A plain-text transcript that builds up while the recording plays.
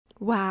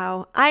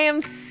Wow, I am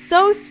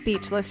so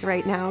speechless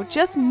right now.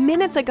 Just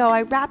minutes ago,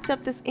 I wrapped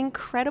up this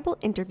incredible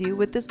interview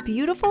with this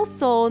beautiful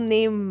soul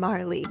named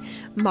Marley.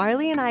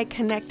 Marley and I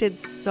connected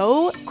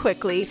so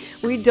quickly.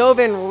 We dove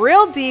in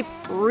real deep,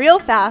 real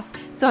fast.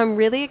 So I'm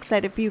really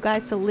excited for you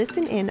guys to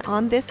listen in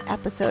on this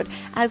episode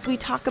as we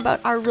talk about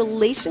our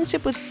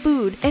relationship with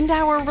food and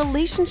our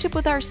relationship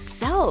with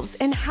ourselves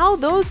and how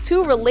those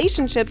two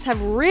relationships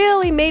have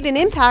really made an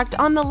impact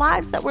on the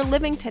lives that we're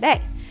living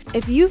today.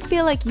 If you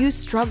feel like you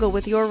struggle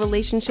with your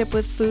relationship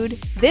with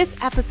food, this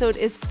episode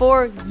is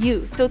for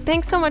you. So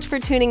thanks so much for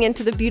tuning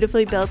into the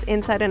Beautifully Built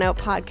Inside and Out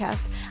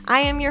podcast. I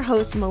am your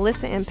host,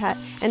 Melissa Impet,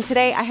 and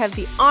today I have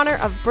the honor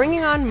of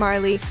bringing on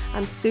Marley.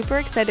 I'm super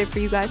excited for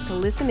you guys to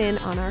listen in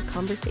on our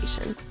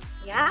conversation.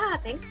 Yeah,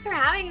 thanks for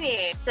having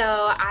me. So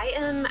I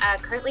am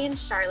currently in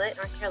Charlotte,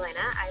 North Carolina.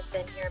 I've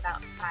been here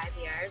about 5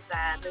 years.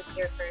 Moved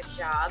here for a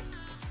job.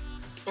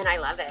 And I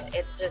love it.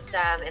 It's just,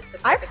 it's the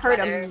perfect I've heard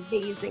weather.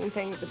 Amazing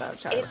things about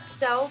Charlotte. It's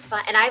so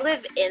fun. And I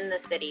live in the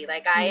city.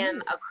 Like I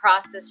am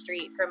across the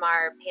street from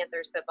our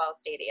Panthers football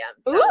stadium.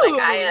 So Ooh,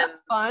 like I am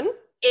that's fun.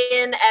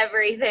 in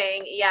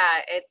everything. Yeah,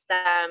 it's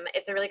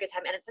a really good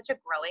time. And it's such a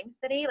growing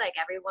city. Like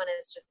everyone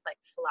is just like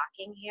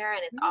flocking here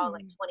and it's all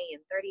like 20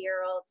 and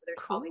 30-year-olds. So there's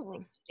always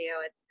things to do.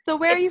 So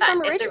where are you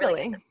fun. from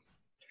originally?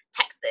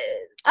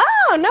 Texas.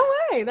 Oh, no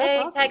way. That's Big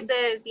awesome.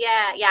 Texas.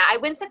 Yeah. I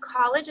went to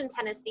college in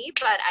Tennessee,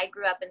 but I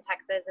grew up in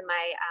Texas and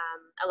my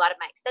a lot of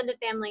my extended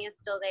family is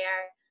still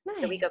there.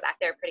 Nice. So we go back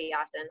there pretty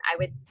often. I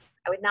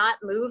would not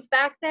move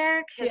back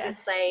there because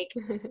it's like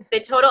the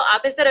total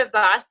opposite of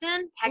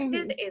Boston.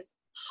 Texas is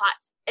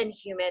hot and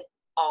humid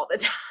all the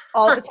time.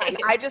 All the time.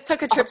 I just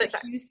took a trip to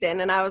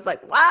Houston and I was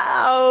like,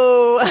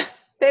 wow.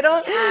 They're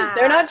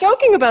not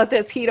joking about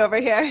this heat over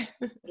here.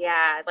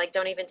 Yeah, like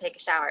don't even take a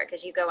shower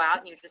because you go out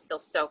and you just feel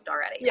soaked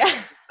already. Yeah. It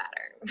doesn't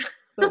matter.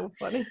 So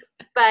funny.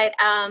 But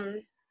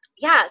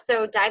yeah,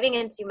 so diving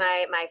into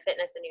my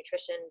fitness and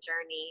nutrition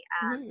journey.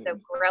 So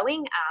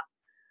growing up,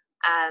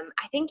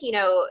 I think, you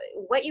know,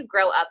 what you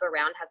grow up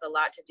around has a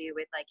lot to do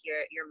with like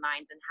your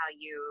mind and how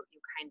you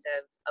kind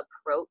of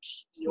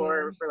approach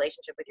your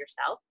relationship with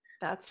yourself.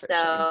 That's for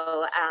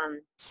so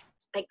sure.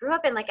 I grew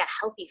up in like a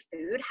healthy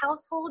food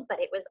household, but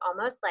it was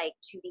almost like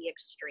to the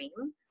extreme.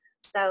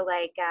 So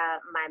like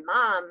my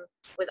mom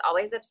was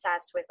always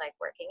obsessed with like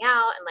working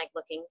out and like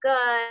looking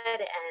good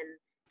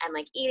and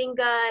like eating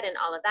good and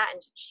all of that.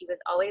 And she was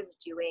always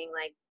doing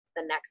like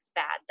the next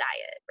fad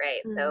diet,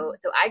 right? So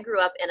I grew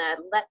up in a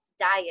let's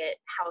diet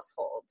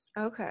household.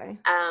 Okay.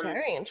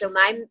 Very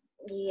interesting.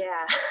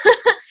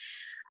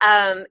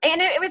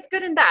 And it was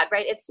good and bad,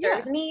 right? It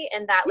served me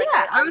in that like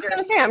I was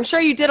gonna say, I'm sure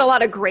you did a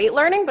lot of great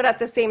learning, but at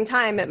the same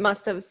time it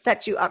must have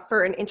set you up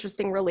for an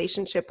interesting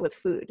relationship with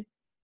food.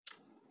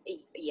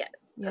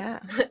 Yes. Yeah.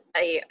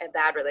 a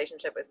bad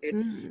relationship with food.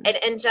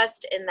 And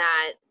just in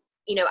that,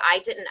 you know, I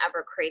didn't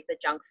ever crave the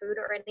junk food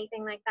or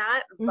anything like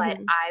that, but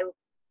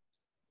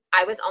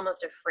I was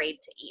almost afraid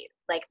to eat.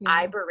 Like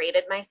I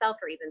berated myself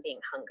for even being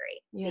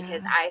hungry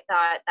because I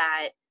thought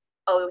that,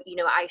 oh, you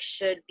know, I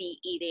should be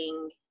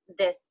eating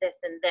this,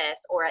 and this,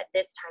 or at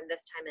this time,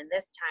 and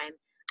this time.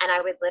 And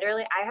I would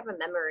literally, I have a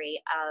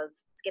memory of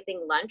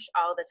skipping lunch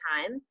all the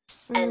time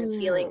and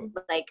feeling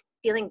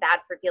bad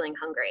for feeling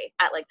hungry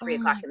at like 3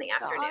 o'clock in the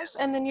afternoon.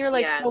 And then you're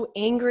like so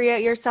angry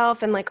at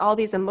yourself and like all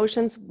these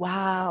emotions.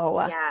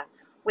 Wow. Yeah.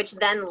 Which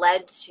then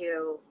led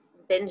to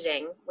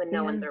binging when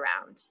no one's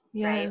around.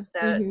 Right.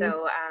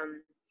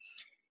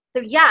 So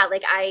yeah,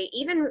 like I,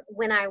 even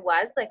when I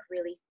was like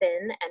really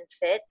thin and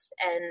fit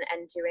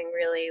and doing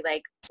really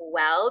like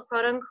well,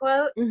 quote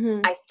unquote,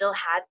 I still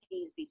had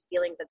these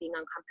feelings of being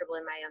uncomfortable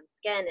in my own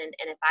skin.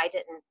 And if I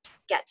didn't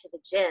get to the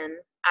gym,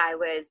 I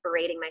was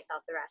berating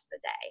myself the rest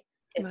of the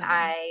day. If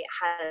I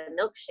had a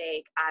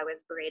milkshake, I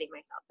was berating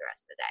myself the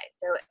rest of the day.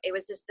 So it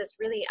was just this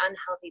really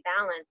unhealthy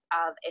balance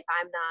of if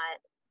I'm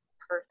not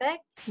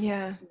perfect,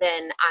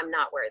 then I'm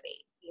not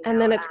worthy. You know?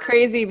 And then it's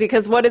crazy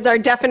because what is our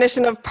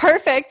definition of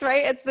perfect,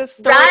 right? It's the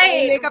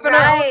story we make up in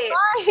our own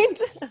mind.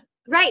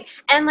 Right.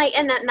 And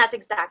that's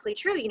exactly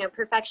true. You know,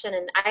 perfection.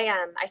 And I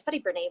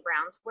studied Brene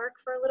Brown's work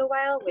for a little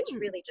while, which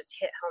really just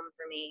hit home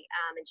for me.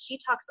 And she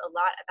talks a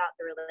lot about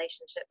the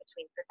relationship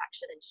between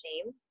perfection and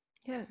shame.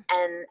 Yeah.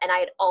 And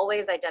I had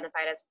always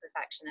identified as a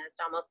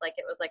perfectionist, almost like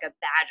it was like a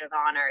badge of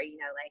honor,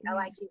 you know, like, oh,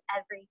 I do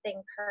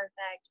everything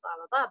perfect, blah,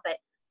 blah, blah. But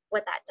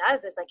what that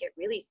does is like it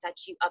really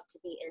sets you up to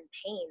be in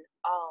pain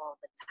all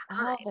the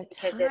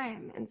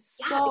time. And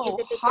so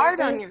hard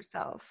on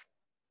yourself.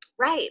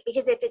 Right.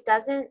 Because if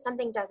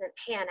something doesn't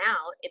pan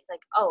out, it's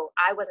like, oh,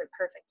 I wasn't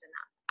perfect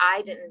enough.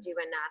 I didn't do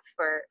enough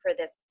for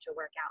this to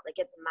work out.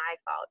 Like it's my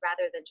fault,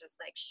 rather than just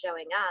like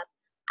showing up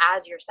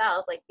as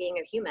yourself, like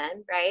being a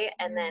human, right?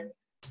 And then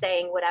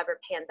saying whatever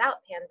pans out.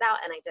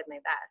 And I did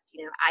my best.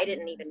 You know, I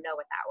didn't even know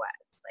what that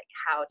was, like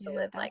how to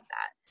live like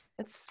that.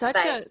 It's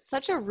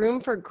such a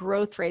room for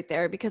growth right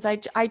there, because I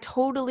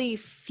totally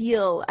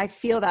feel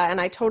that,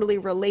 and I totally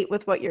relate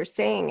with what you're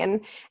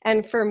saying.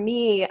 And for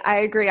me, I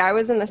agree. I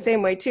was in the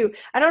same way too.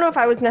 I don't know if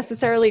I was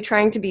necessarily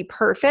trying to be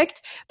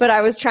perfect, but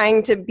I was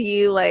trying to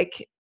be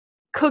like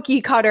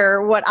cookie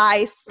cutter what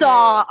I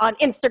saw on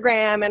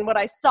Instagram and what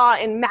I saw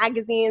in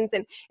magazines.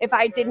 And if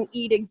I didn't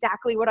eat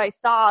exactly what I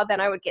saw, then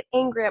I would get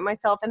angry at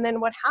myself. And then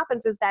what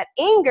happens is that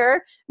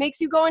anger makes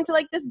you go into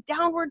like this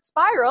downward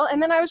spiral.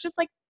 And then I was just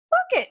like,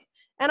 fuck it.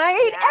 And I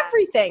ate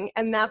everything.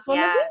 And that's when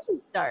the binges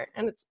start.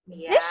 And it's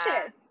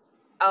vicious.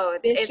 Oh,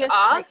 it's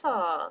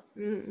awful.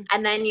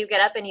 And then you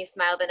get up and you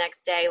smile the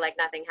next day like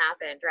nothing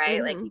happened,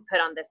 right? Like you put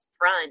on this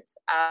front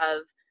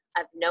of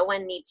no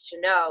one needs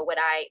to know that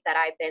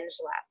I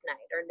binged last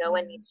night, or no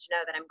one needs to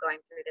know that I'm going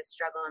through this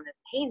struggle and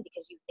this pain,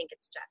 because you think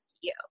it's just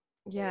you.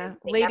 Yeah.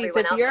 Ladies,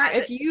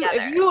 if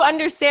you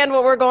understand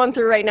what we're going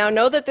through right now,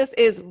 know that this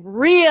is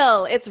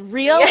real. It's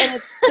real.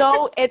 And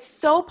it's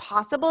so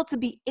possible to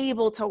be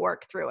able to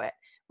work through it.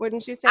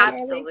 Wouldn't you say?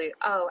 Absolutely.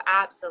 Oh,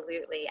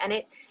 absolutely. And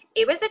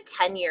it was a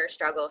 10-year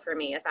struggle for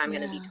me, if I'm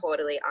going to be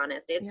totally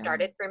honest. It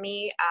started for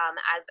me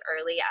as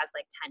early as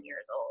like 10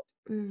 years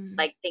old,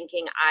 like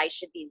thinking I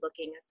should be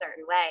looking a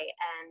certain way.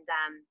 And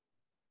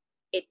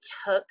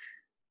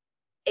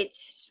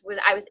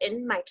I was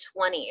in my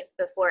 20s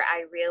before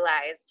I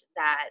realized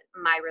that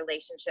my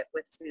relationship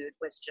with food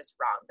was just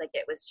wrong. Like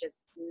it was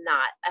just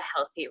not a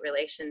healthy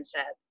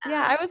relationship.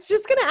 Yeah, I was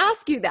just going to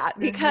ask you that,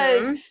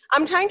 because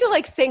I'm trying to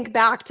like think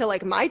back to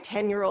like my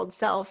 10-year-old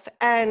self,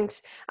 and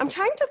I'm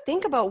trying to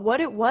think about what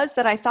it was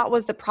that I thought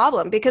was the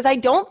problem, because I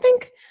don't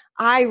think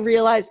I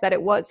realized that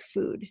it was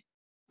food.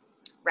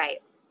 Right.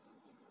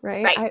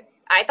 Right.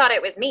 I thought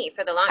it was me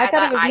for the long. I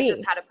thought I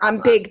just had a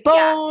problem. I'm big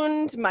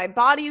boned. My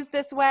body's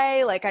this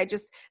way. Like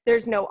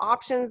there's no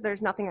options.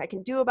 There's nothing I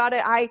can do about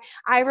it. I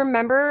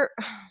remember,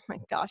 oh my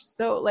gosh,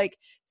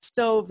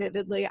 so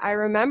vividly. I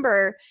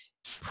remember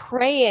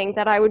praying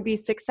that I would be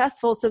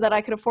successful so that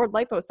I could afford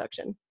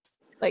liposuction.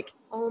 Like,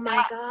 oh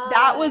my God.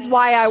 That was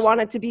why I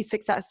wanted to be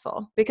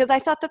successful, because I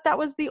thought that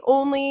was the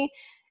only.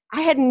 I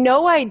had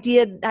no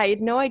idea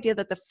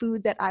that the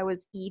food that I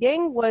was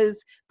eating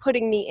was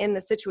putting me in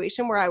the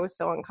situation where I was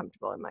so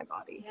uncomfortable in my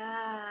body.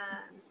 Yeah.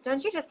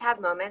 Don't you just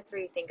have moments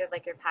where you think of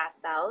like your past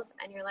self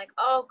and you're like,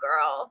 oh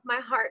girl, my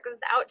heart goes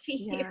out to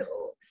you.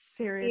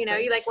 Seriously. You know,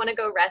 you like want to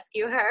go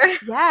rescue her.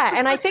 Yeah.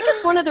 And I think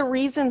it's one of the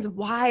reasons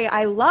why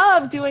I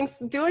love doing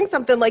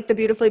something like the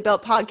Beautifully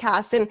Built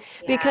podcast. And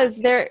because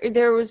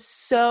there was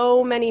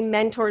so many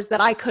mentors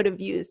that I could have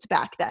used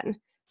back then.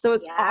 So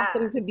it's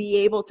awesome to be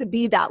able to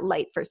be that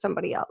light for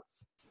somebody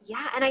else.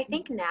 Yeah. And I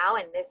think now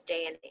in this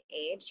day and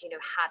age, you know,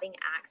 having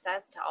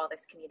access to all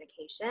this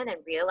communication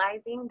and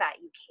realizing that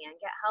you can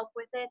get help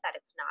with it, that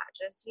it's not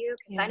just you.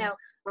 Because I know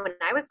when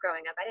I was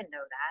growing up, I didn't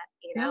know that,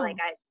 you know, like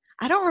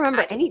I don't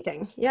remember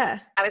anything. Yeah.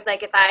 I was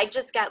like, if I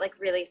just get like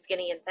really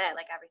skinny and fit,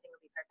 like everything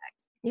would be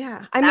perfect.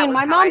 Yeah. I mean,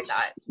 my mom,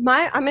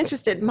 I'm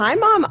interested. My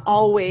mom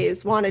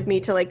always wanted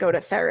me to like go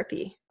to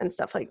therapy and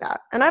stuff like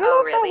that. And I don't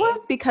know if that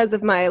was because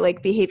of my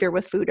like behavior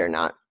with food or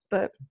not,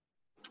 but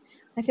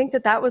I think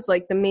that was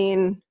like the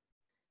main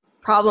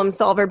problem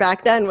solver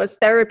back then was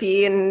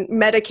therapy and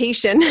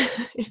medication.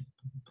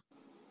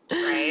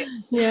 Right.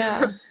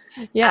 Yeah.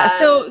 Yeah.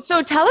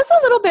 So tell us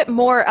a little bit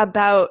more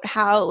about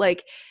how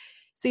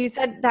so you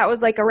said that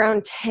was like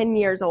around 10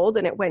 years old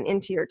and it went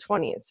into your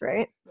 20s,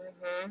 right?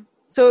 Mm-hmm.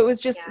 So it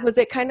was just, was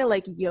it kind of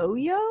like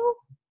yo-yo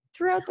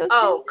throughout those?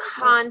 Oh,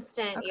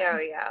 constant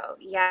yo-yo.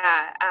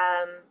 Yeah.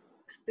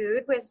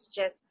 Food was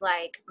just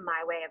like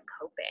my way of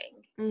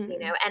coping, you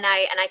know, and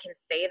I can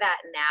say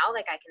that now,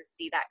 like I can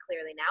see that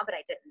clearly now, but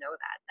I didn't know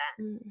that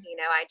then, you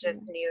know, I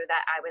just knew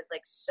that I was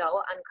like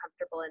so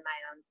uncomfortable in my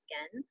own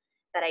skin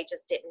that I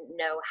just didn't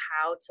know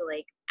how to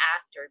like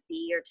act or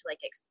be or to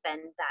like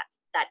expend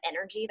that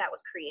energy that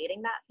was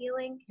creating that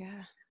feeling.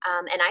 Yeah.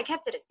 And I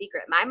kept it a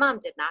secret. My mom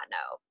did not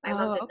know. My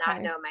mom did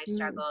not know my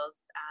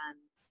struggles.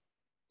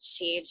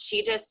 She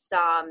just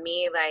saw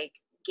me like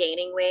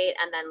gaining weight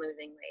and then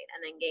losing weight and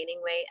then gaining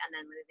weight and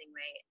then losing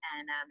weight.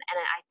 And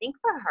I think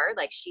for her,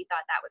 like she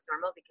thought that was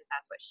normal because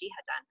that's what she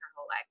had done her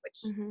whole life, which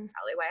is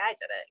probably why I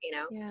did it, you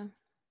know? Yeah.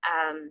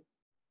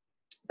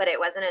 But it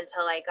wasn't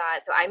until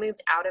so I moved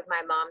out of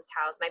my mom's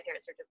house. My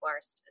parents are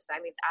divorced. So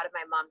I moved out of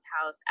my mom's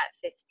house at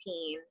 15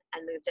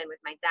 and moved in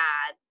with my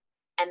dad.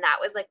 And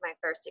that was like my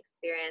first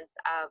experience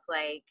of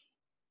like,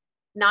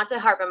 not to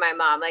harp on my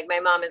mom, like my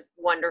mom is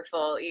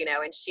wonderful, you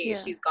know, and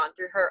she's gone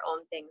through her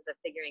own things of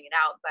figuring it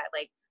out. But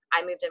like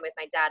I moved in with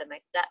my dad and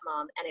my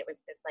stepmom, and it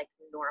was this like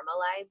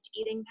normalized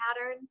eating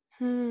pattern.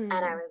 And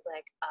I was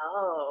like,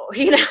 oh,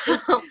 you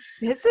know,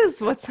 this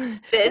is what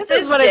different.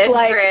 It's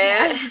like.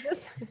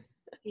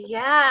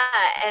 Yeah.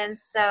 And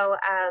so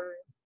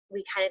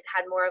we kind of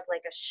had more of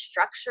like a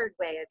structured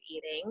way of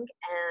eating,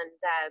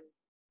 and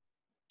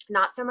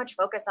not so much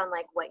focus on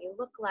like what you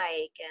look like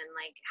and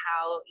like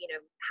how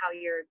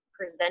you're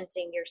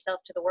presenting yourself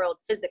to the world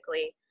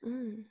physically.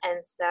 And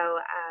so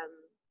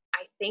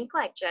I think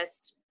like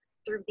just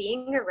through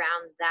being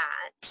around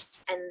that,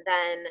 and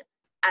then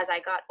as I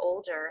got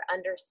older,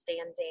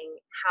 understanding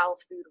how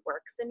food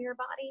works in your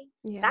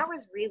body, that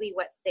was really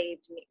what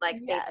saved me,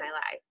 saved my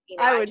life. You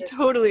know, I would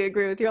totally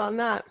agree with you on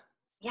that.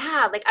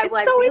 Yeah. Like I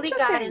really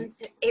got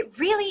into, it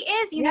really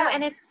is, you know,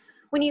 and it's,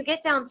 when you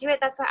get down to it,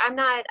 that's why I'm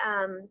not,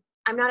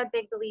 I'm not a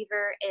big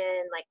believer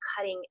in like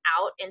cutting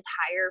out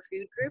entire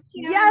food groups,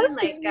 you know what I Yes,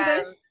 mean? me Like,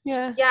 neither.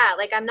 Yeah. yeah,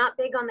 like I'm not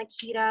big on the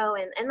keto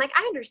and like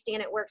I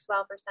understand it works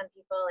well for some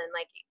people and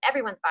like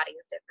everyone's body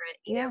is different,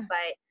 you know, Yeah.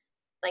 but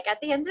like at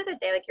the end of the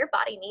day, like your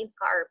body needs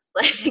carbs.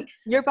 Yeah. Like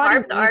Your body carbs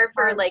needs are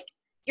for carbs. like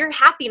your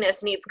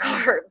happiness needs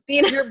carbs,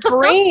 you know?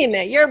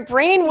 Your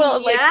brain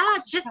will like, Yeah,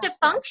 just to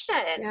yeah. function.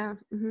 Yeah.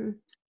 Mm-hmm.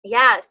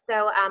 Yeah,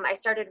 so I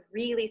started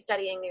really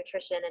studying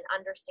nutrition and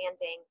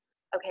understanding,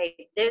 okay,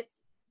 this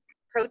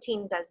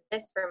protein does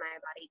this for my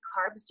body,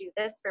 carbs do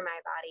this for my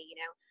body, you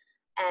know,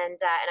 and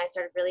I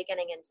started really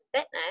getting into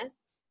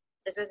fitness.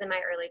 This was in my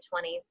early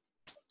 20s.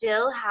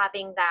 Still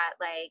having that,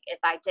 like, if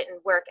I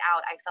didn't work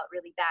out, I felt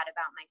really bad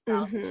about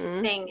myself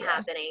Mm-hmm. thing Yeah.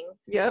 happening.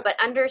 Yep. But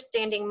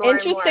understanding more and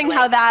more, Interesting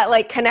how like, that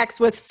like connects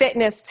with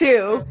fitness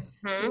too.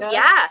 Yeah.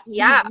 yeah,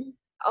 yeah, Mm-hmm.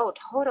 oh,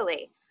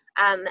 totally.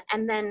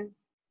 And then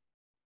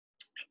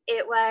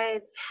it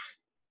was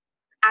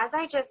as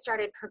I just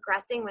started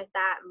progressing with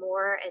that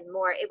more and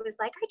more, it was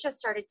like I just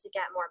started to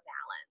get more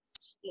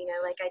balanced. You know,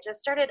 like I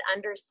just started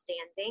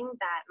understanding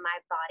that my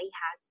body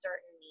has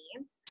certain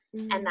needs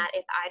and Mm-hmm. that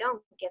if I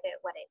don't give it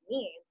what it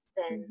needs,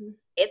 then Mm-hmm.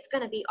 it's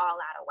going to be all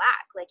out of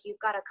whack. Like you've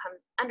got to come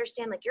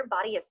understand like your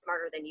body is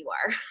smarter than you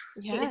are.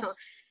 You Yes. know,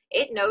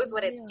 it knows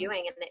what it's Yeah.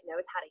 doing and it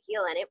knows how to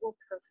heal and it will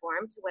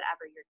perform to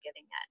whatever you're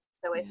giving it.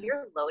 So if Yeah.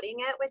 you're loading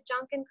it with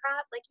junk and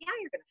crap, like yeah,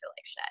 you're going to feel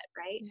like shit,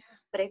 right? Yeah.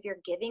 But if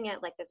you're giving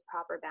it like this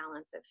proper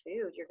balance of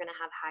food, you're going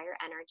to have higher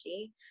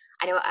energy.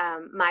 I know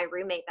my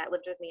roommate that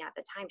lived with me at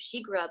the time,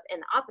 she grew up in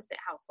the opposite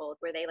household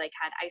where they like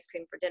had ice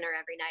cream for dinner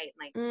every night and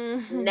like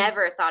Mm-hmm.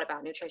 never thought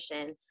about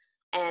nutrition.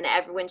 And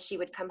when she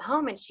would come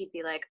home and she'd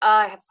be like, oh,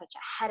 I have such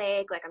a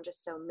headache. Like, I'm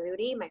just so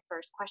moody. My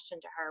first question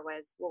to her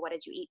was, well, what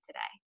did you eat today?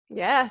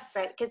 Yes.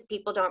 Right? Because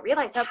people don't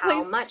realize That how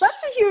plays much, such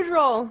a huge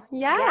role.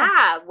 Yeah.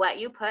 yeah, what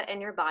you put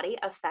in your body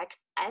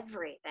affects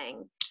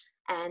everything.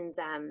 And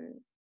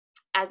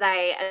as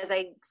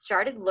I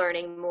started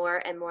learning more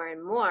and more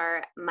and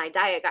more, my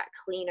diet got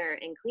cleaner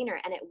and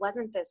cleaner. And it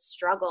wasn't this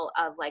struggle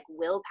of like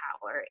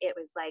willpower. It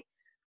was like,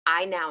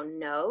 I now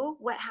know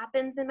what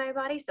happens in my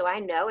body. So I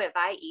know if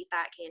I eat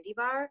that candy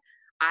bar,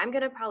 I'm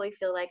going to probably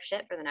feel like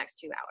shit for the next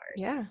 2 hours.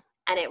 Yeah.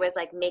 And it was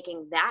like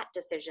making that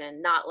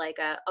decision, not like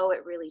oh,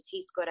 it really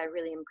tastes good. I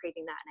really am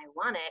craving that and I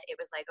want it. It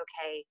was like,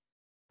 okay,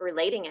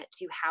 relating it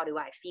to how do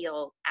I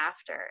feel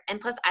after.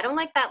 And plus I don't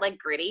like that like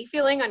gritty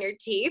feeling on your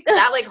teeth.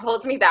 That like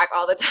holds me back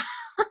all the time.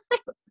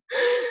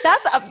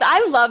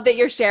 I love that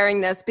you're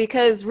sharing this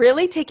because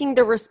really taking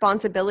the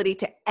responsibility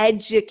to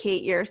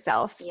educate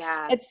yourself.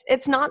 Yeah.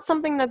 It's not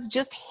something that's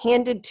just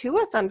handed to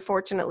us,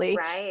 unfortunately.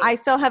 Right. I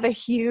still have a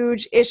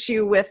huge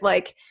issue with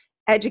like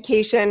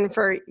education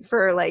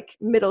for like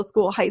middle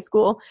school, high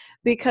school,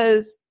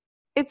 because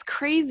it's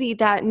crazy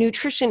that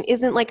nutrition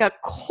isn't like a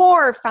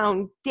core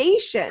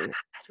foundation.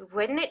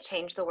 Wouldn't it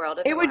change the world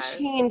if It it would was?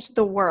 change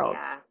the world.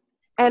 Yeah.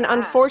 And Yeah.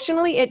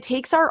 unfortunately, it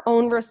takes our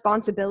own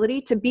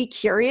responsibility to be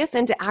curious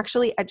and to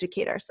actually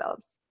educate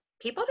ourselves.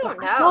 People So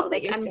don't I know. love that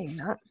Like you're saying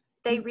that.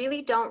 they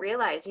really don't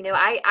realize, you know,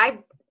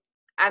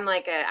 I'm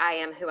like I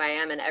am who I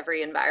am in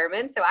every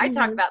environment. So I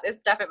talk Mhm. about this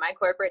stuff at my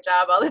corporate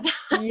job all the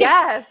time.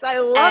 Yes, I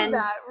love And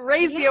that.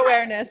 Raise the yeah,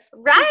 awareness.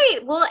 right.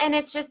 Well, and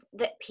it's just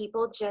that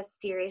people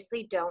just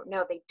seriously don't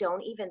know. They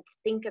don't even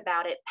think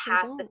about it They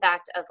past the don't.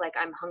 fact of like,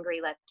 I'm hungry,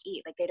 let's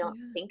eat. Like they don't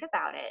Yeah. think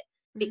about it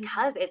Mhm.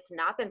 because it's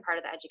not been part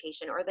of the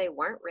education or they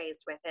weren't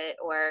raised with it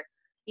or,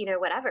 you know,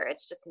 whatever.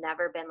 It's just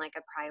never been like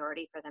a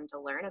priority for them to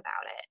learn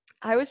about it.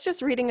 I was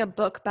just reading a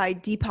book by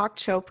Deepak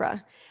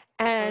Chopra,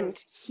 Mm.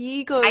 and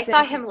he I goes saw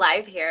into him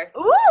live here.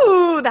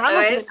 ooh, that must It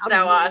have was been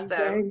so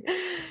awesome. amazing.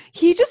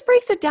 He just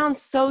breaks it down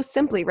so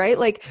simply, right?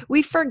 Like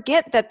we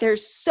forget that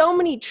there's so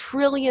many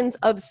trillions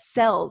of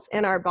cells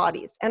in our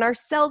bodies, and our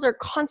cells are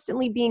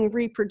constantly being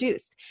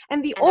reproduced.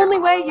 And the And they're only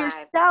way all your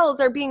alive. cells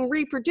are being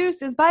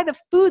reproduced is by the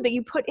food that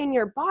you put in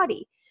your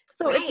body.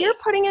 So if you're Right.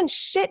 putting in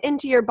shit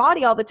into your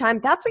body all the time,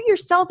 that's what your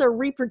cells are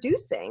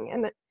reproducing.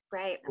 And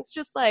Right. it's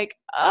just like,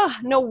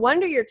 no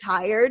wonder you're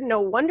tired. No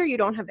wonder you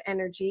don't have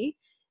energy.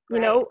 You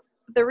Right. know,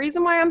 the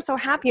reason why I'm so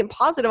happy and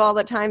positive all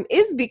the time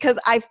is because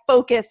I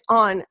focus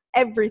on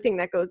everything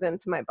that goes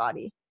into my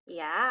body.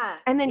 Yeah.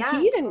 And then Yeah,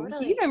 he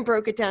totally. even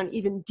broke it down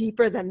even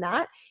deeper than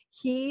that.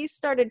 He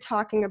started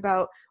talking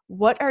about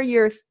what are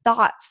your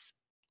thoughts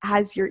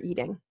as you're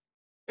eating?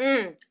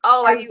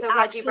 Oh, I'm so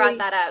glad you brought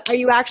that up. Are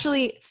you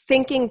actually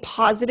thinking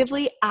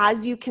positively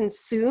as you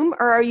consume,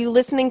 or are you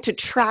listening to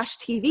trash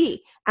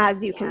TV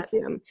as you Yeah.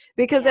 consume?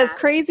 Because as Yeah.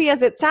 crazy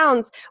as it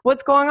sounds,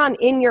 what's going on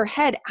in your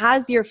head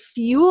as you're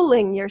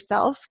fueling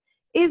yourself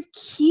is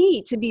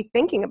key to be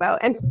thinking about.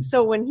 And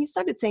so when he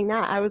started saying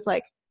that, I was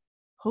like,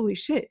 holy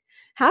shit.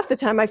 Half the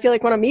time I feel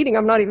like when I'm eating,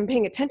 I'm not even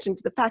paying attention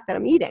to the fact that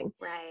I'm eating.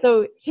 Right.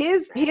 So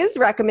his Right.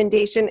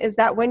 recommendation is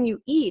that when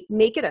you eat,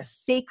 make it a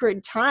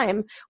sacred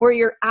time where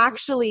you're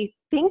actually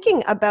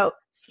thinking about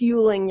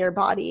fueling your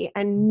body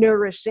and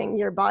nourishing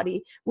your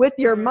body with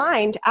your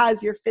mind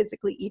as you're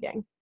physically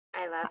eating.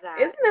 I love that.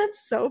 Isn't that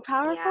so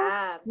powerful?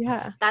 Yeah.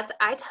 Yeah.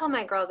 I tell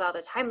my girls all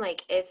the time,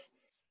 like if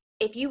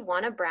you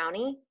want a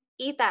brownie,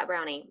 eat that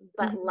brownie,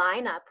 but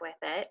line up with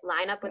it,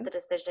 line up with the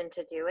decision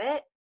to do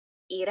it,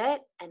 eat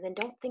it, and then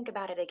don't think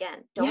about it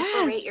again. Don't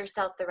berate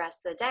yourself the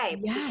rest of the day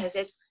because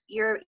it's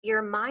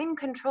your mind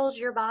controls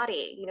your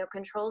body, you know,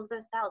 controls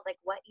the cells. Like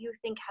what you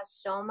think has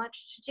so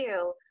much to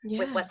do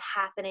with what's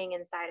happening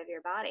inside of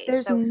your body.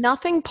 There's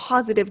nothing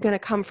positive going to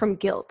come from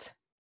guilt.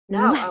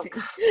 No. Oh,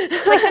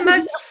 it's like the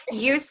most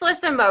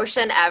useless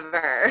emotion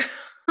ever.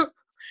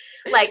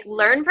 Like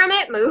learn from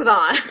it, move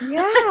on.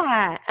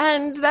 Yeah.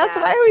 And that's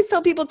what I always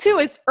tell people too,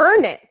 is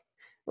earn it.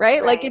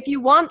 Right? Like if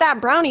you want that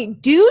brownie,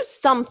 do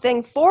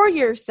something for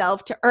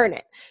yourself to earn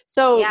it.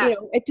 So, you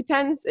know, it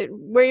depends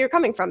where you're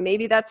coming from.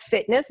 Maybe that's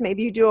fitness.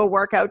 Maybe you do a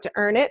workout to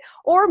earn it.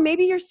 Or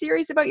maybe you're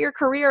serious about your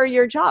career or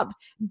your job.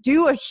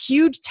 Do a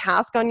huge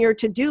task on your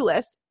to-do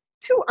list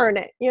to earn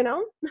it, you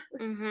know?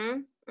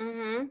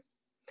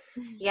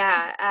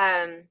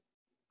 Yeah.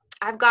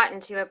 I've gotten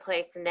to a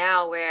place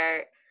now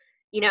where,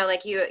 you know,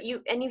 like you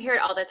hear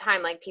it all the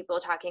time, like people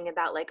talking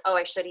about like, oh,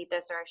 I should eat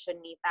this or I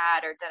shouldn't eat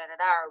that or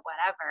da-da-da-da or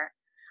whatever.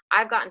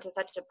 I've gotten to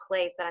such a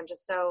place that I'm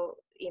just so,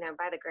 you know,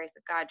 by the grace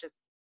of God, just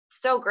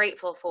so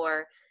grateful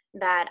for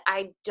that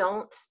I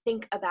don't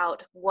think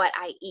about what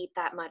I eat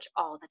that much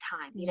all the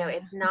time. You know,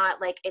 it's not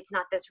like, it's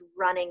not this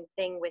running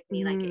thing with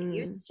me like it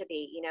used to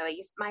be. You know,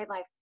 my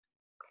life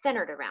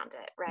centered around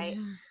it, right?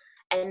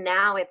 And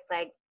now it's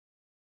like,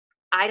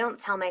 I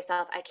don't tell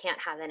myself I can't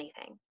have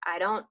anything. I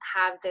don't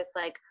have this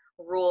like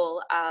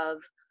rule of,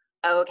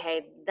 oh,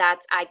 okay,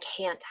 I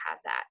can't have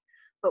that.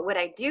 But what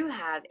I do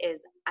have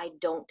is I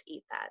don't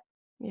eat that.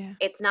 Yeah.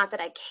 It's not that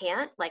I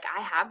can't, like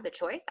I have the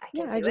choice. I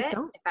can do it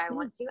if I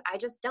want to. I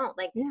just don't.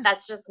 Like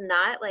that's just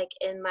not like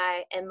in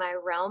my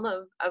realm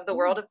of the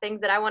world of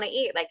things that I want to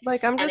eat.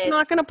 Like I'm just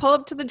not going to pull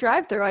up to the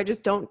drive-thru. I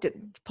just don't.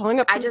 Pulling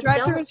up to the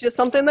drive-thru is just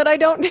something that I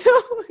don't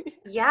do.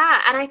 Yeah,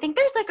 and I think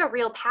there's like a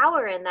real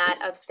power in that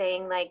of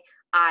saying like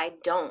I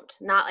don't,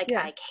 not like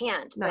I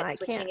can't, but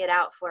switching it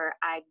out for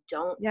I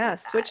don't. Yeah,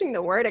 switching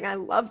the wording. I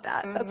love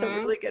that. That's a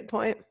really good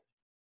point.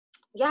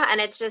 Yeah.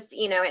 And it's just,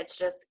 you know,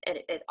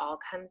 it all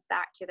comes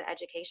back to the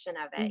education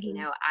of it. You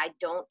know, I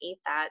don't eat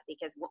that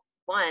because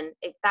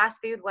fast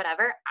food,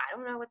 whatever, I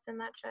don't know what's in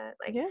that shit.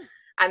 Like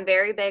I'm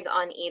very big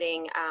on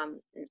eating,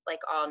 like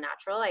all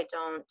natural. I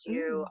don't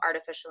do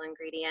artificial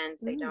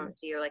ingredients. I don't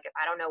do like, if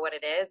I don't know what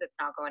it is, it's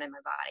not going in my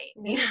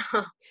body, you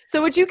know? So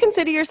would you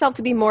consider yourself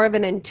to be more of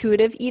an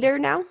intuitive eater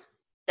now?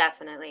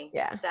 Definitely.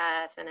 Yeah.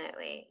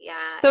 Definitely.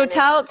 Yeah. So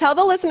tell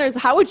the listeners,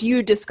 how would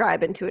you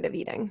describe intuitive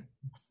eating?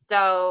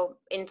 So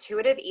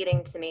intuitive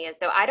eating to me is,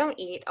 so I don't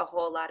eat a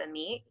whole lot of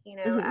meat, you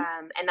know,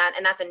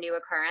 and that's a new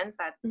occurrence.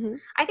 That's,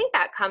 I think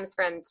that comes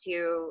from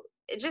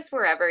just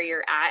wherever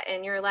you're at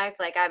in your life.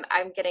 Like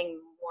I'm getting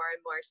more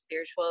and more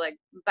spiritual, like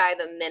by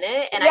the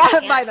minute. And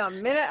by the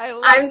minute.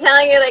 I'm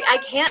telling you, like, I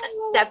can't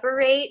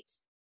separate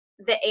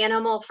the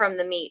animal from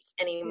the meat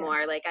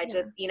anymore. Like I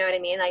just, you know what I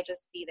mean? I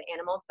just see the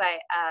animal, but,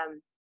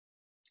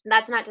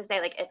 that's not to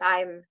say like if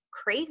I'm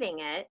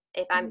craving it,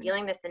 if I'm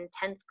feeling this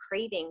intense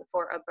craving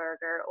for a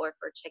burger or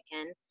for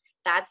chicken,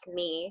 that's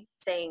me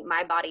saying,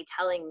 my body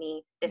telling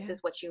me this is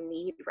what you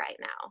need right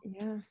now.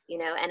 Yeah. You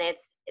know, and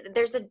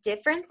there's a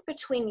difference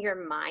between your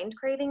mind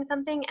craving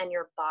something and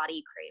your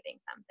body craving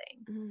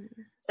something.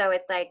 So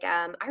it's like,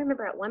 I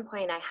remember at one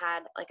point I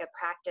had like a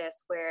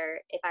practice where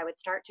if I would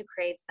start to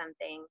crave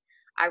something,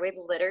 I would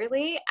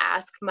literally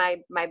ask my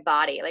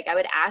body, like I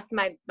would ask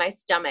my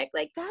stomach,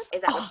 like,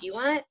 is that what you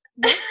want?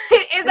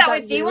 Is that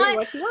what you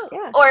want?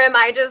 Yeah. Or am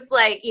I just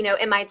like, you know,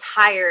 am I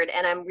tired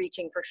and I'm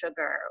reaching for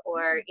sugar?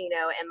 Or, you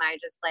know, am I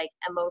just like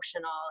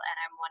emotional and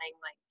I'm wanting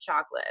like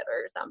chocolate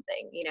or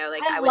something? You know,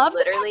 like I would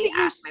literally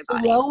ask my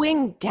body.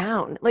 Slowing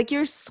down, like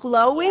you're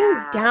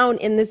slowing down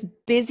in this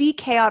busy,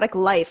 chaotic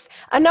life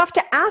enough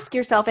to ask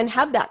yourself and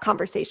have that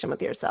conversation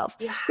with yourself.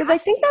 Because I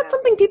think that's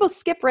something people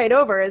skip right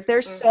over is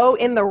they're so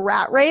in the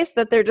rat race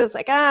that they're just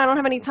like, I don't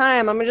have any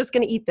time. I'm just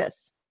going to eat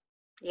this.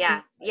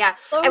 Yeah. Yeah.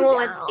 And well,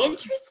 what's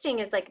interesting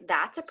is like,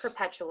 that's a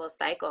perpetual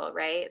cycle,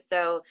 right?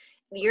 So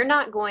you're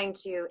not going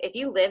to, if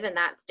you live in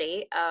that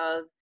state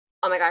of,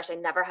 oh my gosh, I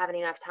never have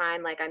enough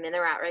time. Like I'm in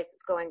the rat race.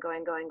 It's going.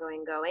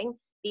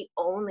 The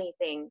only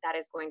thing that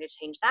is going to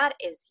change that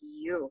is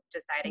you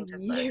deciding to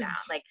slow down.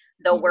 Like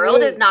the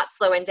world is not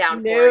slowing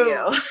down for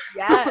you.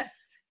 Yes.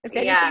 If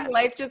anything,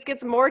 life just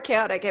gets more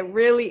chaotic. It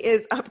really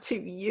is up to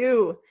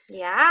you.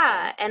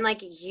 Yeah. And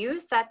like you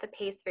set the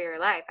pace for your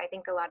life. I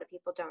think a lot of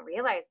people don't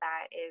realize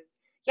that is,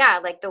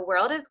 like the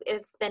world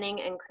is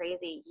spinning and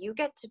crazy. You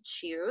get to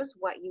choose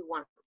what you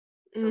want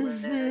to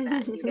live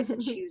and you get to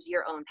choose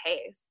your own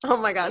pace. Oh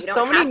my gosh.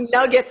 So many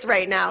nuggets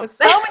right now.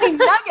 So many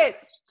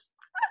nuggets.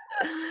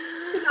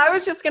 I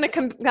was just going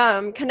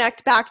to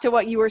connect back to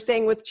what you were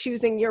saying with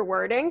choosing your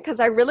wording, because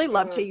I really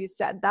loved how you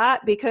said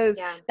that, because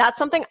that's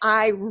something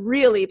I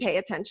really pay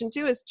attention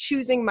to is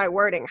choosing my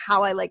wording,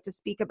 how I like to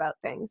speak about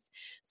things.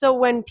 So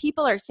when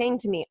people are saying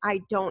to me, I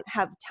don't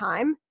have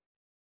time,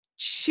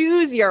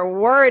 choose your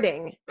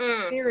wording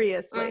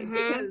seriously,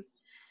 because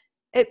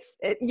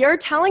you're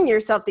telling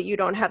yourself that you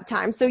don't have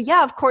time. So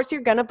yeah, of course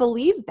you're going to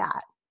believe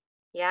that.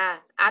 Yeah,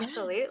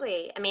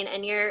 absolutely. I mean,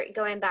 and you're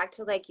going back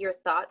to like your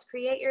thoughts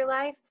create your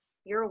life.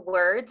 Your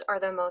words are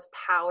the most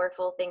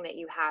powerful thing that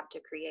you have to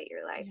create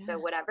your life. So Yeah.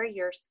 whatever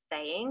you're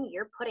saying,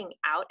 you're putting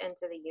out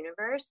into the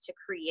universe to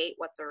create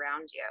what's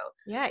around you.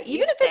 Yeah, If you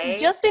even if it's say,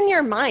 just in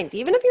your mind,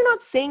 even if you're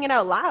not saying it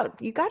out loud,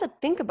 you got to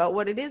think about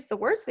what it is, the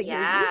words that you're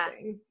yeah,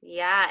 using.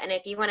 yeah. And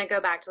if you want to go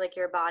back to like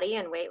your body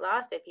and weight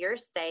loss, if you're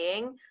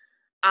saying,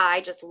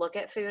 I just look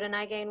at food and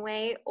I gain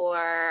weight,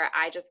 or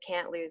I just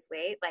can't lose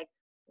weight, like,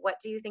 what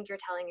do you think you're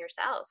telling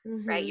yourselves,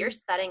 right? You're Mm-hmm.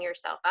 setting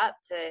yourself up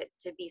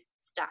to be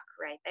stuck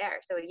right there.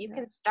 So you Yeah.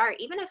 can start,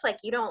 even if like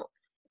you don't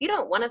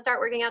want to start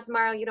working out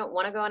tomorrow, you don't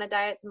want to go on a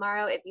diet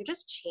tomorrow, if you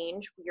just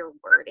change your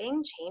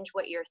wording, change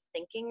what you're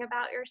thinking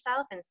about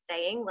yourself and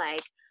saying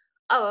like,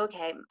 oh,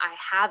 okay, I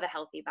have a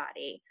healthy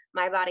body.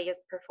 My body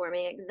is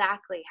performing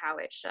exactly how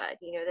it should.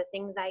 You know, the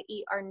things I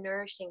eat are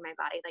nourishing my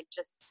body. Like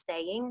just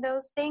saying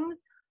those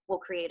things will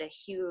create a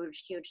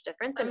huge, huge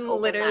difference and I'm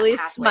open that literally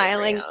pathway for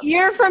smiling you.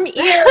 ear from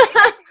ear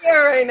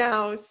ear right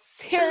now.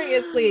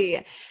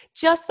 Seriously.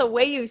 Just the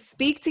way you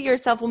speak to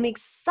yourself will make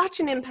such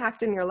an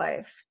impact in your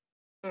life.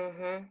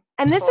 Mm-hmm.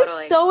 And this is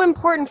Totally. so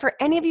important for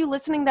any of you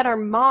listening that are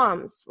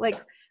moms. Like,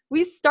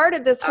 we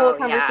started this whole Oh,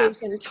 yeah.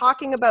 conversation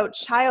talking about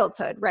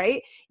childhood,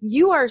 right?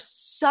 You are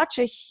such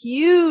a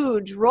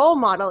huge role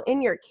model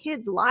in your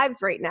kids' lives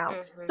right now.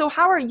 Mm-hmm. So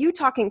how are you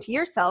talking to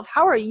yourself?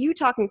 How are you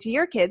talking to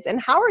your kids? And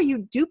how are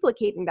you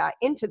duplicating that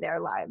into their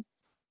lives?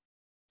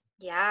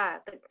 Yeah.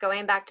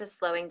 Going back to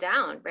slowing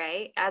down,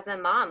 right? As a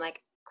mom,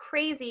 like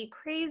crazy,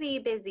 crazy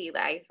busy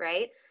life,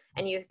 right?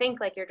 And you think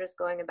like you're just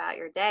going about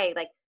your day.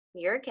 Like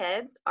your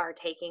kids are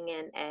taking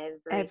in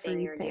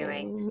everything you're doing,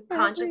 Everything.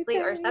 consciously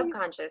or Everything.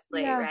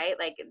 subconsciously, Yeah. right?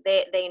 Like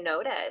they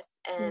notice.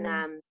 And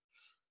Yeah.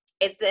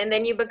 it's and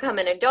then you become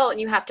an adult and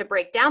you have to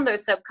break down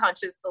those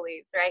subconscious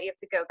beliefs, right? You have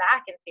to go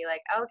back and see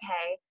like,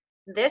 okay,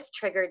 this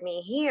triggered me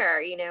here,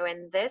 you know,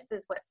 and this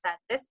is what set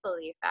this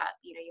belief up.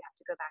 You know, you have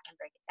to go back and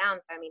break it down.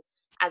 So I mean,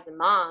 as a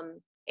mom,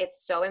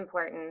 it's so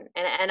important.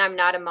 And I'm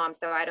not a mom,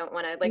 so I don't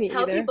want to like Me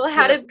tell either. people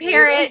how Yeah. to Me either.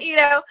 parent, you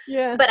know,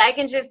 Yeah. but I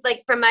can just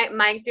like from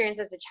my experience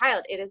as a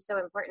child, it is so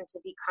important to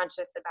be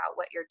conscious about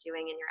what you're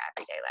doing in your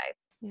everyday life.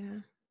 Yeah.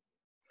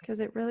 Because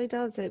it really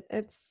does.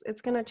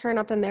 It's going to turn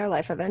up in their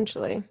life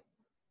eventually.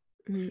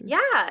 Mm.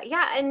 Yeah,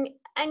 yeah, and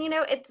you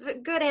know, it's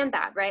good and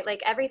bad, right?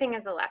 Like everything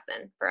is a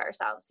lesson for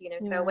ourselves, you know.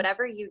 So Yeah.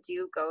 whatever you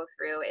do go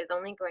through is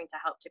only going to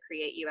help to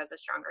create you as a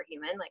stronger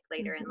human like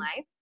later in Mhm.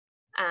 life.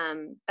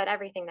 But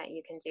everything that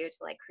you can do to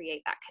like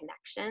create that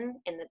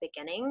connection in the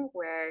beginning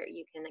where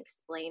you can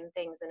explain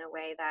things in a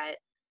way that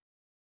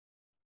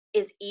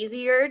is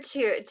easier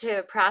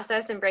to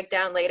process and break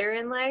down later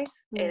in life,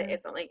 Yeah.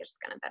 it's only just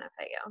going to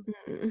benefit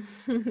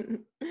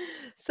Mm.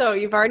 So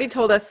you've already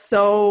told us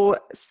so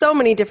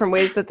many different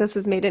ways that this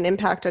has made an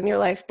impact on your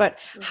life, but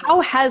you.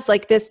 how has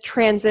like this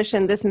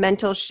transition, this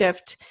mental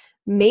shift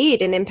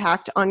made an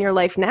impact on your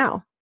life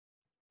now?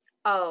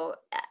 Oh,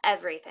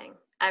 everything.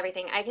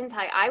 Everything. I can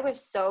tell you, I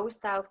was so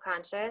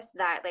self-conscious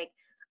that like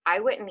I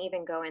wouldn't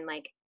even go and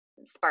like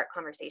spark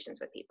conversations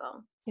with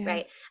people, Yeah.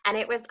 right? And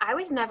I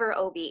was never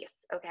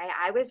obese, okay?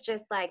 I was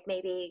just like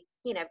maybe,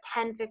 you know,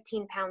 10,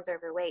 15 pounds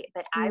overweight,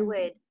 but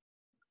Mm.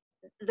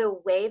 the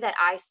way that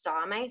I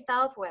saw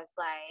myself was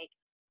like,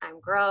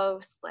 I'm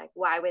gross. Like,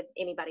 why would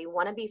anybody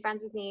want to be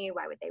friends with me?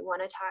 Why would they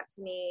want to talk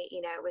to me?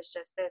 You know, it was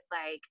just this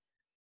like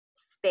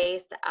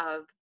space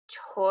of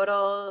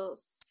total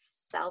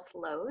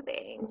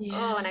self-loathing. Oh,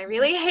 Yeah. and I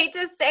really hate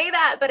to say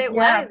that, but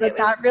Yeah, it but was,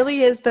 that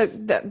really is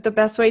the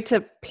best way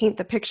to paint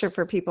the picture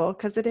for people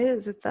because it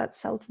is. It's that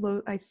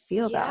self-loath. I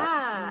feel that.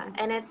 yeah.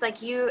 And it's like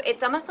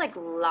it's almost like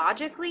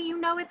logically, you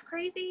know, it's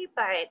crazy,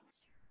 but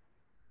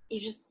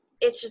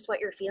it's just what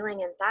you're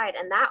feeling inside.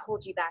 And that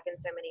holds you back in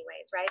so many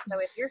ways, right? So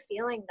if you're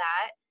feeling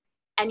that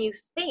and you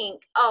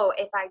think, oh,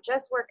 if I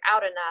just work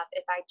out enough,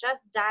 if I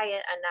just diet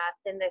enough,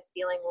 then this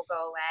feeling will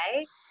go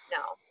away. No,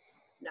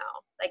 no,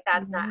 like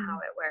that's not how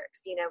Yeah. it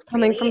works. You know,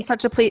 Coming from really,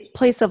 such a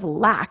place of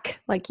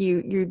lack, like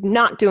you're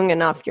not doing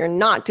enough, you're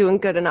not doing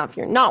good enough,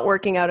 you're not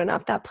working out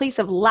enough. That place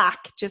of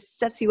lack just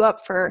sets you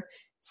up for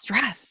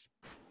stress.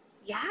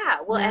 yeah,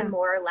 well, and Yeah.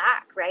 more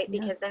lack, right?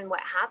 Yeah. Because then what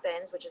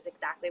happens, which is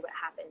exactly what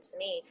happened to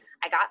me,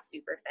 I got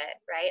super fit,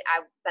 right?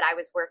 But I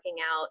was working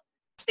out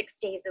 6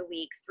 days a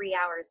week, 3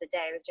 hours a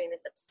day. I was doing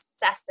this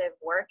obsessive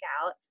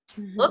workout,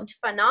 Mhm. looked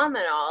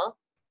phenomenal,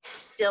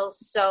 still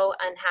so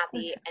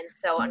unhappy and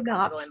so Not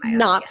uncomfortable in my own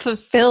not skin.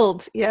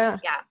 fulfilled. Yeah.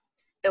 Yeah.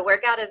 The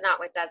workout is not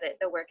what does it.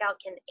 The workout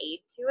can aid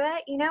to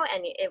it, you know,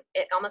 and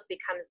it almost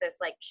becomes this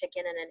like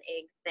chicken and an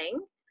egg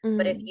thing.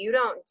 But if Mm. you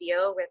don't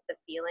deal with the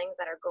feelings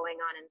that are going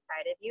on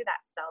inside of you,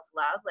 that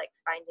self-love, like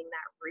finding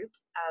that root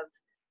of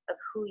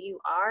who you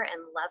are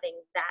and loving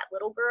that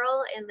little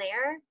girl in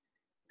there,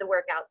 the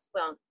workouts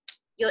won't.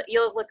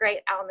 You'll look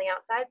great on the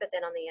outside, but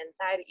then on the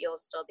inside, you'll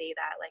still be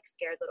that like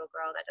scared little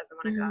girl that doesn't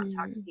want to go out and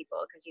talk to Mm. people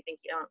because you think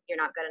you're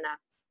not good enough.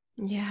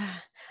 Yeah.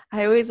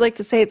 I always like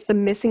to say it's the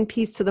missing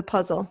piece to the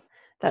puzzle. You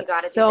That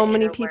got to do so the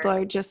many inner people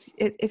work. are just,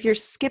 if you're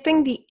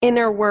skipping the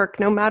inner work,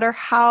 no matter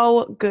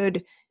how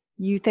good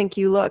you think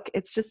you look.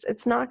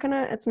 It's not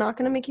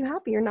gonna make you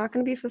happy. You're not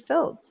gonna be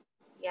fulfilled.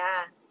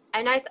 Yeah.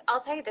 And I'll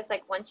tell you this,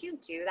 like, once you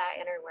do that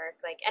inner work,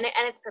 like, and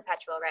it's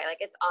perpetual, right? Like,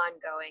 it's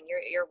ongoing.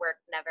 Your work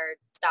never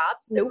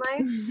stops Nope.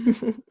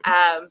 in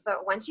life.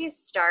 But once you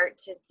start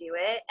to do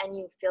it and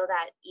you feel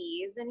that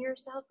ease in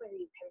yourself where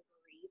you can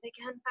breathe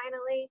again,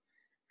 finally,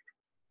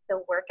 the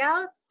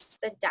workouts,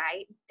 the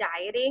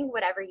dieting,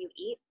 whatever you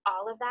eat,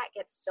 all of that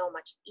gets so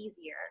much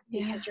easier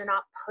because you're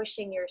not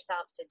pushing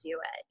yourself to do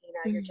it. You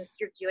know,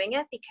 you're doing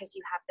it because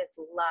you have this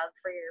love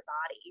for your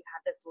body. You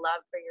have this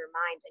love for your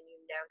mind, and you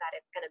know that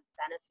it's going to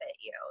benefit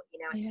you.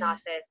 You know, it's not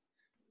this,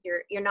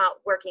 you're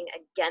not working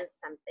against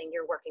something,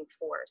 you're working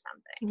for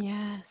something.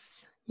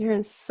 Yes. You're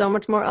in so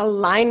much more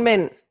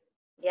alignment.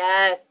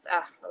 Yes.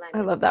 Oh,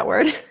 I love that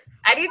word.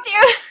 I do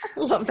too.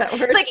 I love that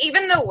word. It's like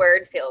even the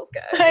word feels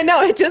good. I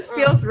know, it just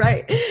feels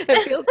right.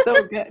 It feels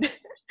so good.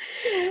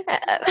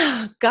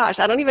 Oh, gosh,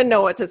 I don't even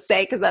know what to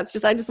say because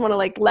I just want to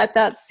like let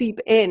that seep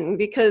in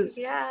because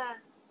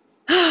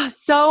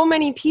so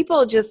many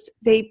people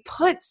they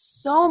put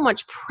so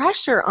much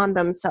pressure on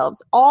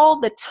themselves all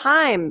the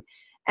time.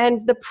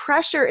 And the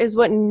pressure is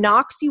what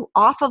knocks you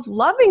off of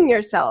loving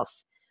yourself.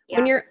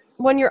 Yeah.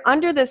 When you're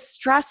under this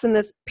stress and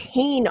this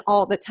pain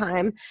all the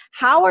time,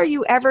 how are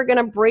you ever going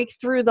to break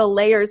through the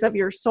layers of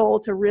your soul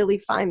to really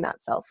find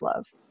that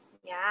self-love?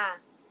 Yeah.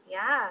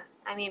 Yeah.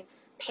 I mean,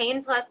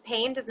 pain plus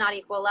pain does not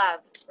equal love,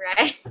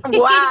 right?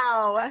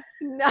 Wow.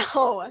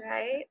 No.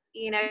 Right?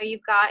 You know,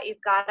 you've got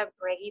to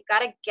break, you've got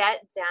to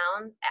get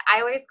down.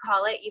 I always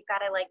call it, you've got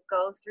to like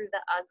go through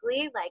the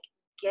ugly, like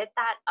get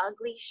that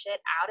ugly shit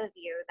out of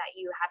you that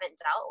you haven't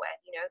dealt with,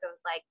 you know,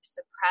 those like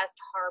suppressed,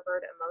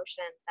 harbored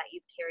emotions that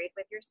you've carried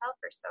with yourself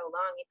for so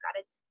long. You've got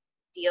to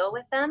deal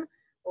with them,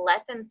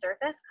 let them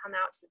surface, come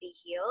out to be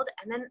healed,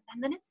 and then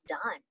it's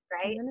done,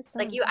 right?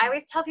 Like I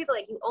always tell people,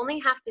 like, you only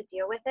have to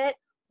deal with it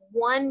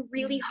one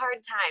really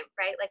hard time,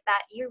 right? Like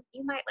that you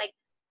might like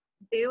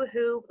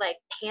boo-hoo, like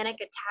panic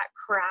attack,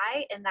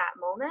 cry in that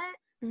moment,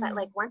 but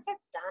like once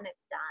it's done,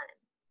 it's done.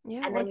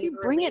 Yeah, and once you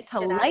bring it to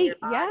light,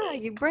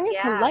 you bring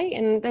it to light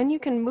and then you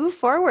can move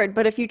forward.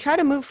 But if you try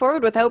to move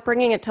forward without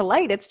bringing it to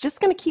light, it's just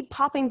going to keep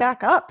popping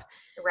back up.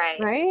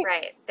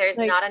 Right. There's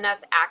not enough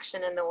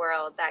action in the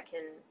world that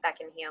can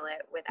heal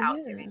it without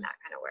doing that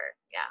kind of work.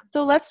 Yeah.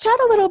 So let's chat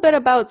a little bit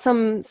about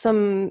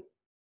some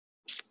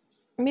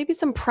maybe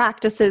some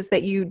practices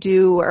that you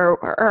do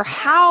or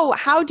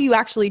how do you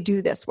actually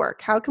do this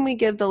work? How can we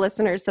give the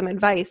listeners some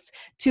advice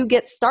to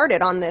get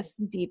started on this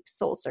deep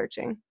soul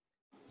searching?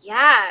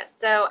 Yeah,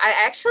 so I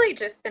actually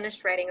just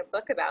finished writing a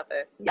book about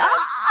this.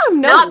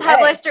 Not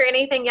published or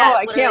anything yet.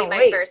 It's literally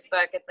my first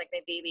book. It's like my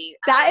baby.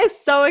 That is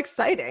so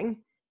exciting.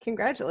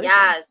 Congratulations.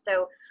 Yeah,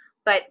 so,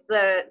 but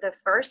the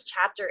first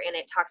chapter in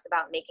it talks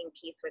about making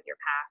peace with your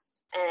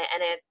past.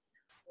 And it's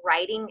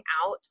writing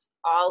out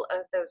all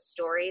of those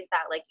stories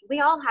that, like, we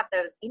all have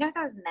those, you know,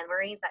 those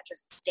memories that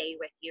just stay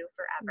with you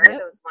forever.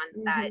 Those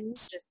ones that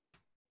just,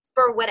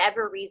 for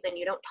whatever reason,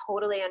 you don't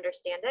totally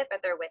understand it, but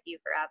they're with you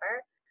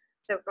forever.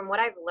 So from what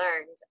I've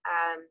learned,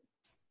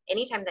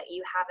 anytime that you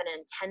have an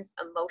intense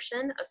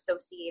emotion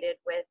associated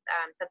with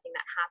something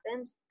that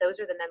happened, those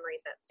are the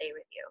memories that stay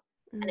with you.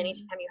 And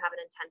anytime you have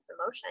an intense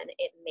emotion,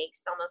 it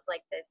makes almost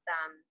like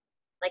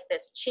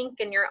this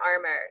chink in your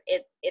armor.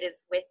 It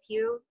is with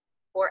you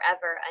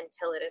forever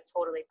until it is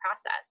totally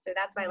processed. So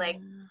that's why, like,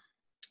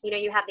 you know,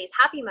 you have these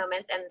happy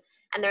moments and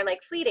they're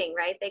like fleeting,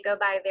 right? They go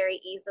by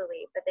very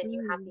easily, but then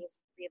you have these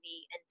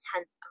really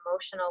intense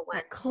emotional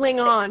ones.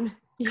 Cling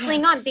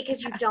on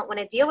because you don't want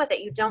to deal with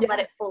it. You don't let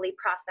it fully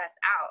process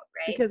out,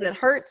 right? Because so it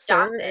hurts.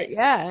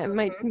 It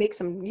might make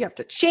you have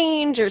to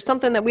change or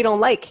something that we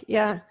don't like.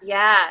 Yeah,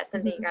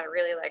 something you got to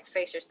really like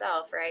face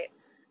yourself, right?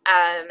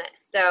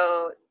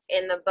 So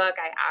in the book,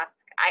 I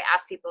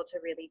ask people to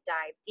really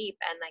dive deep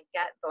and like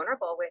get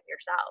vulnerable with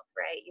yourself,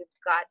 right? You've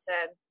got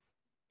to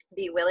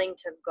be willing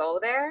to go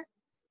there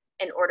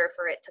in order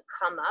for it to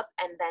come up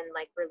and then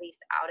like release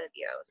out of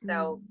you.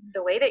 So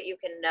the way that you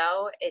can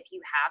know if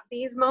you have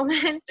these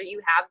moments or you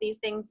have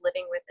these things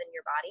living within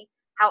your body,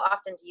 how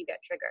often do you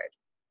get triggered?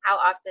 How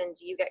often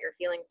do you get your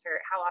feelings hurt?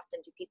 How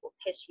often do people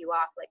piss you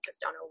off like just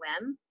on a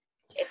whim?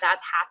 If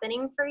that's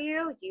happening for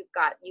you, you've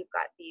got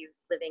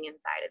these living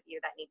inside of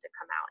you that need to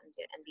come out and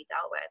be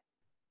dealt with.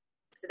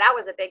 So that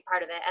was a big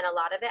part of it. And a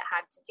lot of it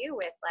had to do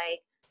with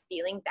like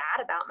feeling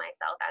bad about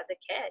myself as a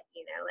kid,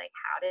 you know, like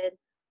how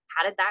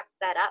did that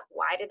set up?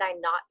 Why did I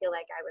not feel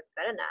like I was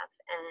good enough?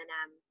 And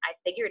I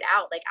figured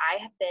out, like, I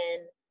have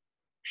been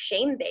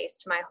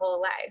shame-based my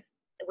whole life,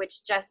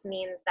 which just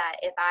means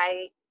that if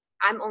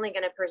I'm only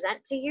going to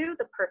present to you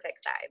the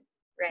perfect side,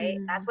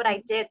 right? That's what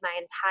I did my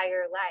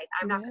entire life.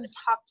 I'm not going to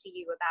talk to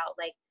you about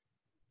like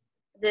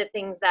the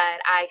things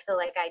that I feel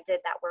like I did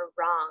that were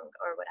wrong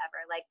or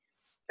whatever. Like,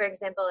 for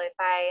example, if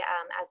I,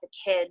 as a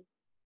kid,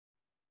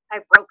 I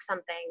broke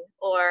something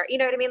or, you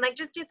know what I mean? Like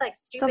just did like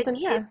stupid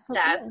kid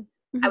stuff.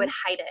 I would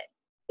hide it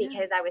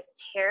because I was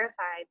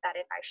terrified that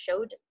if I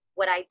showed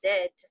what I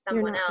did to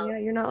someone else.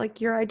 You're not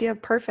like your idea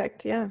of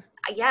perfect. Yeah.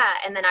 yeah.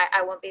 And then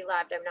I won't be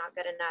loved. I'm not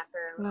good enough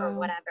or Wow.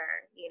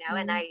 whatever,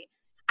 and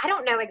I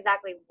don't know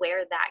exactly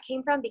where that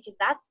came from, because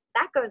that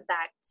goes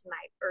back to my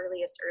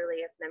earliest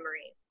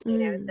memories,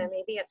 so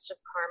maybe it's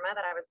just karma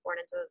that I was born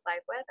into this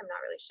life with. I'm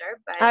not really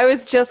sure, but I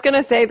was just going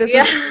to say, this is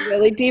yeah.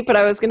 really deep, but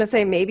I was going to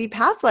say maybe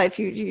past life.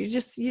 You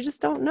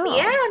just don't know.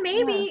 Yeah,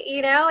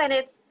 maybe, and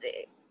it's,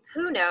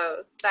 who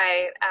knows, but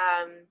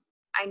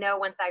I know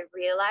once I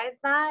realized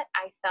that,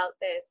 I felt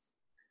this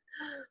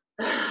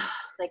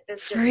like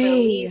this just Free.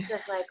 release of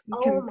like, You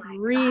oh can my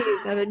breathe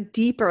God. at a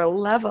deeper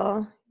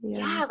level.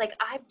 Yeah, like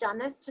I've done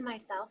this to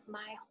myself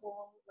my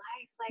whole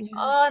life. Like, Yeah.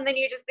 oh, and then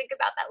you just think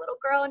about that little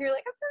girl and you're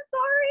like, I'm so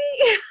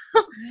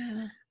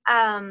sorry.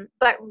 Yeah.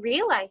 But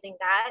realizing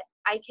that,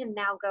 I can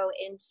now go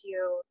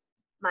into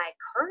my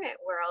current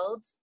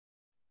world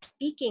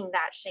speaking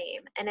that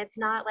shame. And it's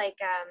not like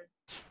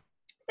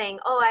saying,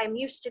 oh, I'm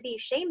used to be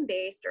shame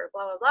based or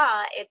blah, blah,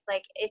 blah. It's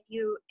like, if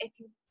you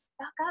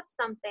fuck up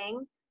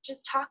something,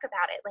 just talk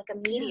about it like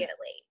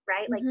immediately,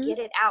 right? Like get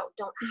it out.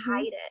 Don't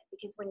hide it,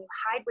 because when you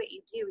hide what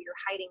you do, you're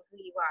hiding who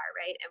you are,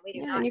 right? And we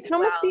do not And you do can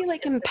almost well be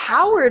like in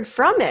empowered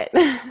from it.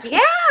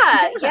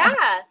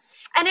 yeah.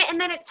 And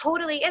then it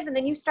totally is. And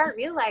then you start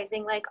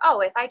realizing like,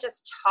 oh, if I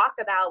just talk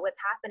about what's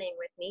happening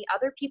with me,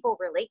 other people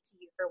relate to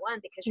you, for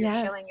one, because you're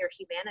showing your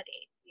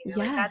humanity,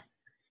 like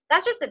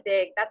that's a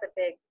big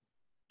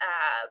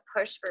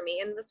push for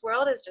me in this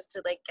world, is just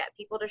to like get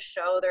people to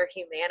show their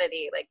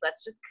humanity. Like,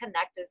 let's just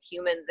connect as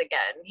humans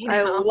again.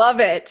 I love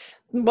it.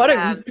 What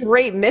a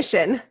great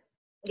mission.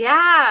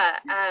 Yeah.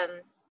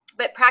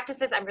 But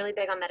practices, I'm really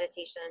big on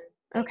meditation.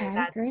 Okay,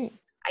 great.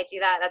 I do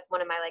that. That's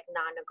one of my like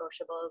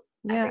non-negotiables.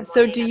 Yeah.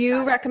 So do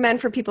you recommend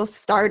for people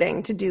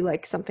starting to do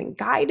like something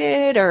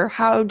guided, or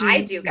how do you?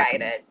 I do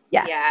guided.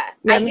 Yeah.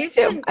 Me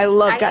too. I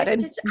love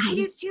guided. I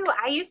do too.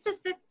 I used to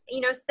sit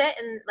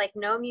and like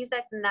no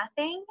music,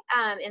 nothing.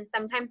 And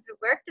sometimes it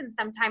worked, and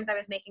sometimes I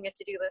was making a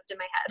to-do list in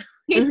my head,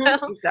 you know?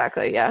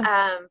 Exactly. Yeah.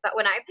 But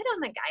when I put on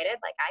the guided,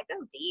 like I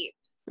go deep,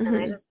 and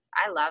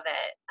I love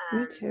it.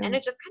 Me too. And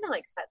it just kind of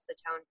like sets the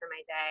tone for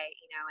my day,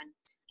 and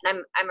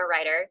I'm a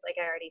writer,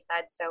 like I already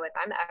said. So if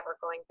I'm ever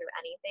going through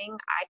anything,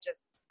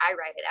 I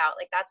write it out.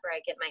 Like that's where I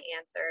get my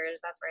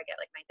answers. That's where I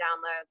get like my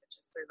downloads. It's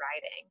just through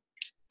writing.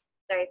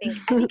 So I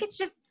think it's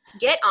just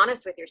get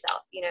honest with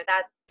yourself.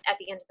 That at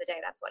the end of the day,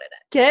 that's what it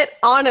is. Get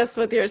honest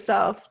with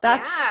yourself.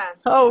 That's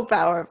so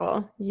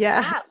powerful.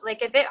 Yeah.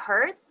 Like if it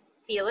hurts,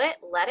 feel it,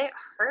 let it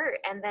hurt,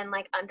 and then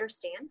like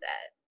understand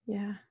it.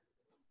 Yeah.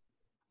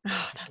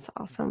 Oh, that's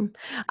awesome.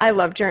 I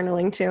love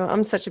journaling too.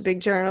 I'm such a big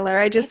journaler.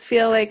 I just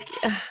feel like,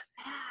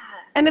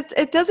 and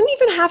it doesn't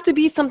even have to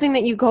be something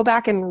that you go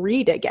back and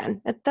read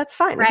again. That's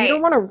fine. Right. If you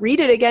don't want to read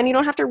it again, you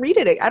don't have to read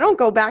it. I don't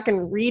go back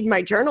and read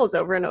my journals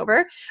over and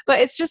over, but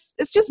it's just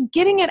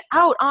getting it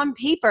out on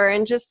paper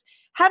and just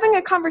having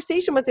a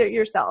conversation with it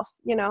yourself,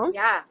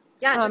 Yeah.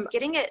 Just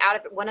getting it out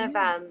of one of,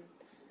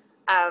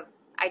 I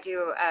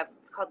do,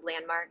 it's called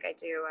Landmark. I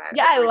do.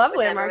 I love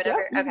Landmark. Yeah.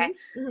 Okay.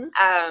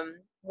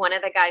 One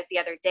of the guys the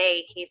other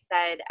day, he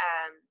said,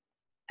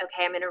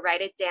 okay, I'm going to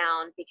write it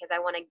down because I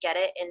want to get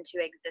it into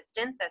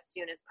existence as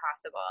soon as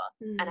possible.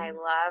 And I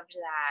loved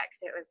that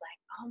because it was like,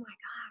 oh my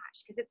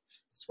gosh, because it's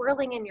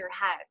swirling in your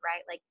head,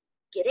 right? Like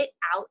get it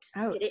out,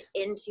 get it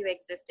into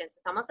existence.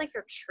 It's almost like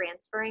you're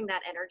transferring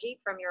that energy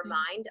from your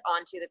mind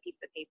onto the piece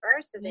of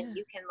paper, so then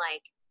you can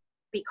like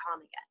be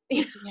calm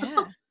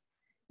again.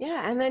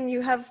 Yeah, and then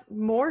you have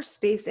more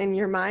space in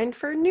your mind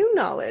for new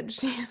knowledge.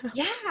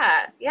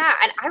 Yeah.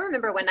 And I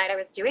remember one night I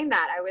was doing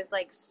that. I was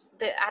like,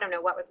 I don't know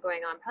what was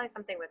going on, probably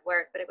something with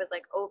work, but it was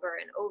like over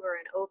and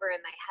over and over in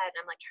my head. And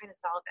I'm like trying to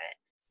solve it.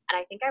 And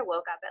I think I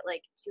woke up at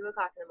like 2:00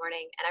 in the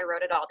morning and I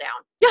wrote it all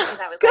down.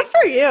 Because I was Good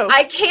for you.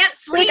 I can't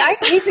sleep.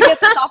 Like, I need to get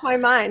this off my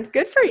mind.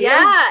 Good for you.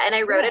 Yeah. And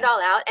I wrote it all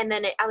out. And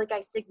then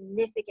I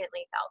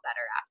significantly felt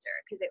better after,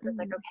 because it was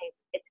like, okay,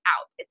 it's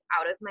out. It's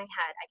out of my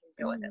head. I can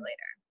deal with it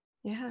later.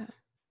 Yeah.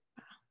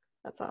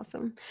 That's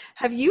awesome.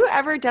 Have you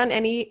ever done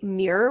any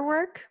mirror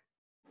work?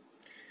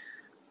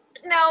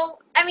 No,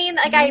 I mean,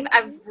 like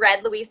I've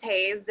read Louise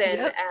Hayes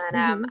and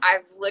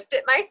I've looked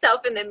at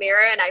myself in the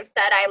mirror and I've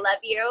said, I love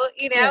you,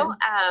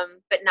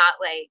 but not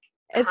like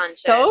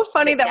it's so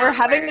funny that we're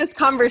having this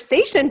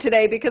conversation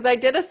today, because I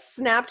did a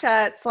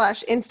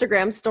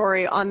Snapchat/Instagram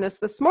story on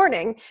this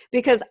morning,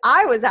 because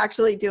I was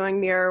actually doing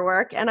mirror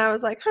work and I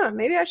was like,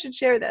 maybe I should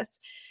share this,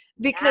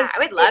 because I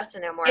would love to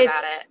know more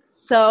about it.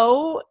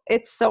 So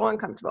it's so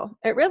uncomfortable.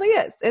 It really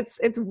is.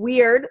 It's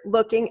weird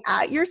looking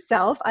at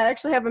yourself. I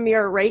actually have a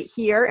mirror right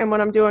here. And when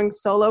I'm doing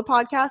solo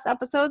podcast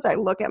episodes, I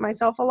look at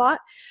myself a lot,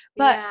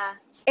 but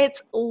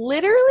it's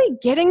literally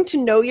getting to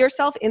know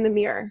yourself in the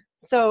mirror.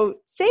 So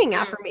saying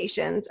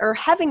affirmations or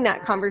having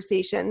that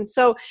conversation.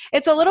 So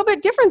it's a little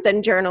bit different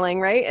than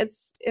journaling, right?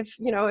 It's if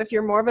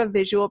you're more of a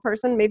visual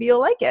person, maybe you'll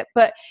like it,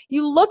 but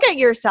you look at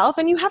yourself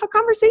and you have a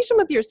conversation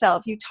with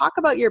yourself. You talk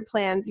about your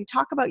plans, you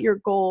talk about your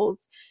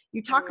goals,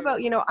 you talk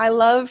about, I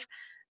love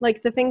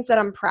like the things that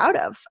I'm proud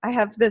of. I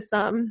have this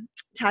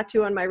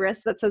tattoo on my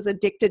wrist that says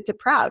addicted to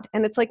proud.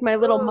 And it's like my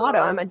little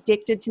motto. I'm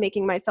addicted to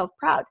making myself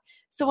proud.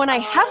 So when I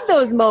have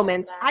those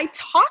moments, I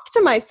talk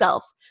to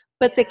myself.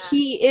 But the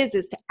key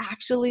is to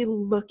actually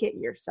look at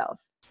yourself.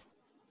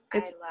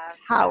 It's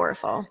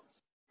powerful.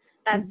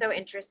 That's so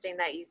interesting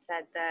that you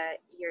said that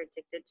you're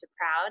addicted to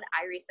proud.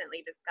 I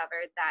recently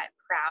discovered that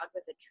proud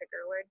was a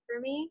trigger word for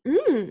me.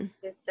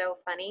 It's so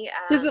funny.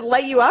 Does it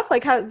light you up?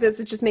 Like, how does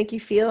it just make you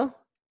feel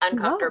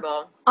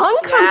uncomfortable? No.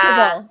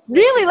 Uncomfortable. Yeah.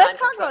 Really? Let's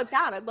talk about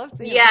that. I'd love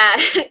to. Yeah.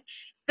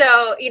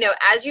 So,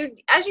 as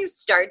you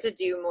start to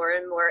do more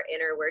and more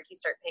inner work, you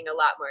start paying a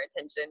lot more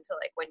attention to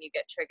like when you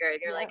get triggered.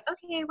 You're like,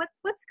 okay,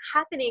 what's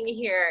happening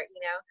here?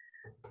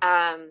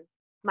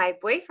 My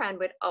boyfriend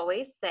would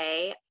always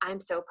say,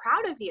 I'm so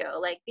proud of you.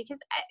 Like, because,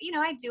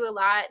 I do a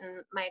lot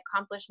and my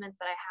accomplishments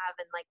that I have.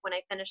 And like, when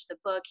I finish the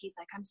book, he's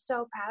like, I'm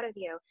so proud of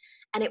you.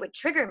 And it would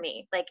trigger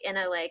me like in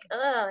a like,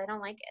 oh, I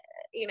don't like it,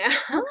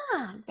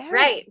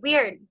 Right.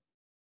 Weird.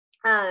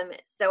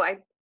 So I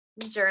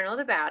journaled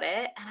about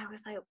it and I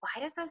was like, why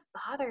does this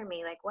bother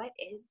me? Like, what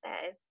is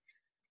this?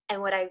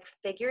 And what I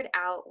figured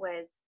out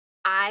was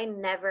I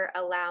never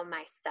allow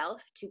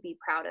myself to be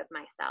proud of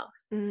myself.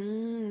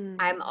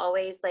 I'm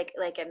always like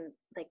I'm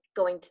like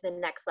going to the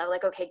next level.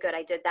 Like, okay, good.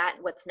 I did that.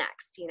 What's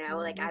next?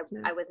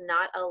 I was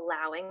not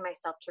allowing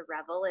myself to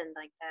revel in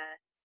like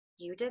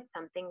you did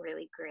something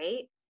really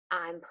great.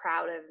 I'm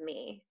proud of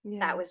me.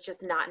 That was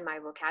just not in my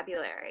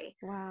vocabulary.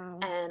 Wow.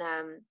 And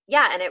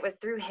and it was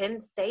through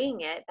him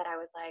saying it that I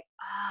was like,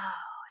 oh,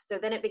 so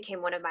then it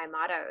became one of my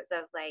mottos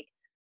of like,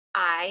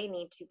 I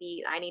need to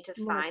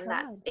find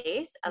that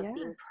space of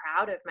being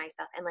proud of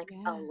myself and like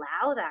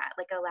allow that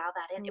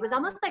in. It was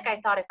almost like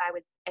I thought if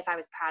I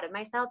was proud of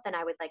myself, then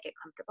I would like get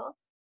comfortable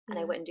and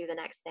I wouldn't do the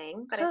next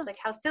thing. But it's like,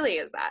 how silly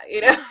is that?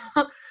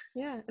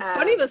 Yeah. It's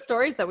funny the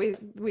stories that we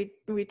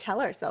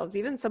tell ourselves,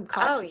 even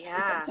subconsciously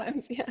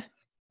sometimes.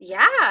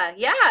 Yeah.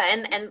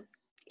 And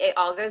it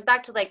all goes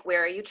back to like,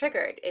 where are you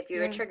triggered? If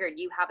you are triggered,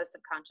 you have a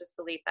subconscious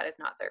belief that is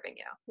not serving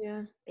you.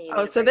 Yeah.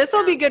 Oh, so this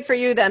will be good for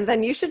you then.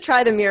 Then you should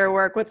try the mirror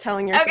work with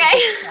telling yourself.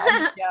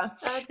 Okay. Yeah.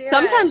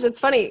 Sometimes it's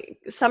funny.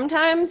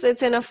 Sometimes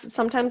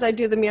sometimes I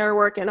do the mirror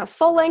work in a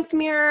full length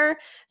mirror.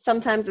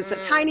 Sometimes it's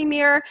a tiny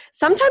mirror.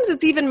 Sometimes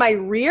it's even my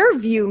rear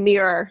view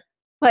mirror,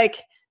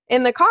 like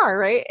in the car,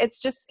 right?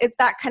 It's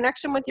that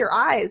connection with your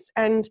eyes.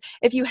 And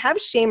if you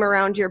have shame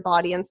around your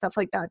body and stuff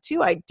like that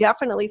too, I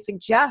definitely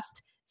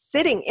suggest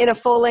sitting in a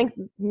full-length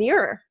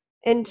mirror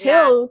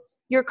until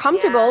you're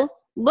comfortable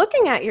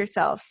looking at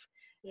yourself.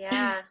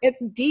 Yeah. It's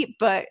deep,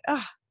 but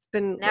it's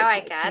been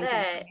I get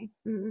it.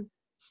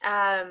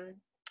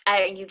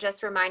 You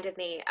just reminded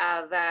me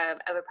of a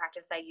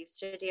practice I used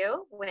to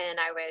do when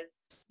I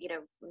was,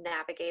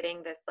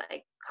 navigating this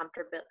like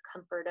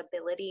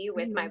comfortability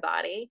with my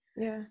body.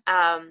 Yeah.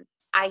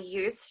 I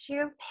used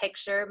to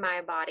picture my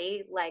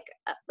body like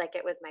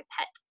it was my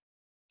pet.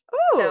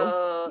 Ooh,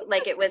 so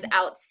like it was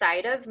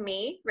outside of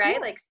me,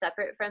 right? Like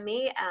separate from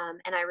me.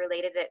 And I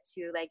related it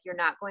to like, you're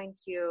not going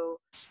to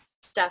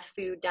stuff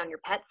food down your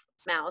pet's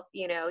mouth,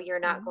 you're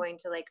not going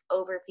to like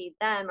overfeed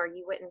them, or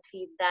you wouldn't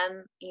feed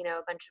them,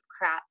 a bunch of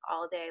crap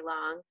all day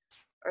long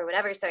or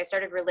whatever. So I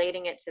started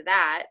relating it to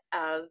that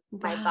of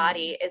my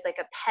body is like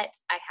a pet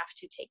I have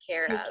to take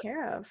care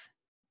of.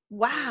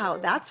 Wow.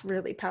 That's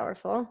really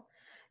powerful.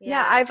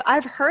 Yeah.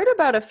 I've heard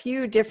about a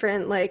few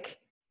different like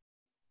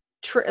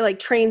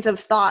trains of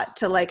thought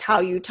to like how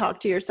you talk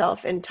to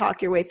yourself and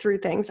talk your way through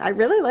things. I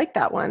really like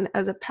that one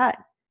as a pet.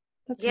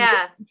 That's really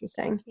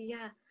interesting.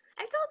 Yeah.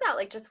 It's all about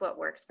like just what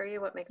works for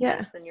you, what makes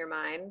sense in your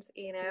mind,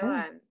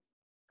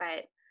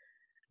 but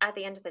at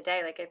the end of the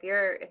day, like if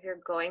you're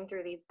going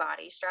through these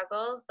body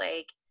struggles,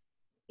 like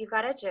you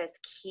got to just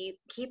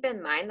keep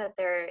in mind that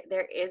there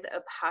is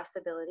a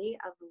possibility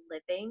of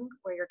living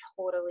where you're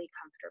totally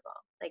comfortable.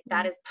 Like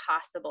that is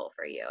possible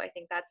for you. I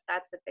think that's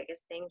the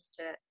biggest things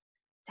to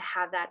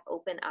have that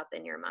open up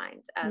in your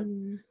mind of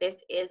this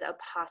is a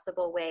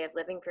possible way of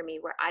living for me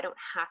where I don't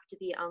have to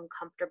be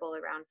uncomfortable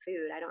around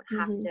food. I don't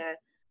have to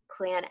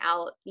plan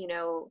out,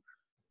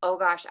 oh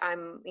gosh,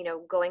 I'm,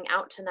 going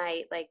out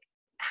tonight. Like,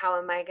 how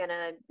am I going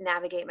to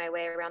navigate my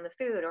way around the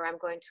food? Or I'm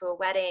going to a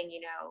wedding,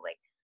 like,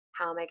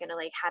 how am I going to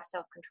like have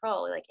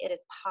self-control? Like it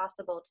is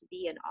possible to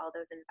be in all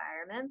those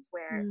environments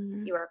where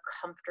you are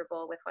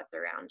comfortable with what's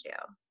around you.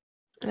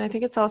 And I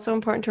think it's also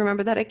important to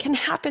remember that it can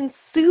happen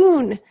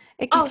soon.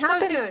 It can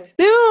happen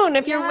soon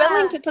if you're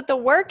willing to put the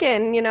work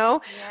in,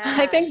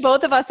 I think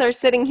both of us are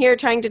sitting here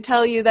trying to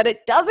tell you that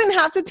it doesn't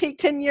have to take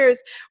 10 years.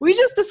 We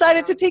just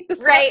decided to take the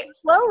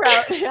slow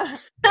route. Yeah.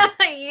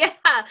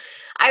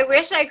 I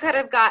wish I could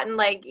have gotten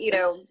like,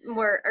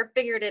 more or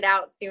figured it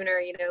out sooner,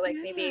 like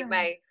maybe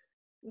my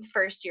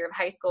first year of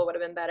high school would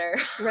have been better.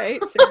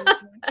 Right.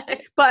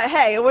 But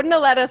hey, it wouldn't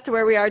have led us to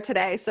where we are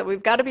today. So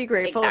we've got to be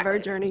grateful of our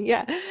journey.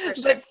 Yeah.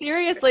 But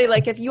seriously,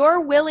 like if you're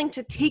willing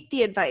to take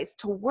the advice,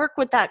 to work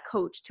with that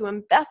coach, to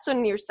invest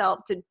in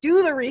yourself, to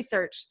do the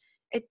research,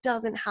 it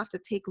doesn't have to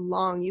take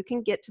long. You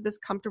can get to this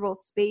comfortable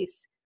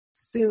space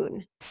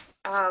soon.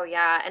 Oh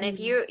yeah. And if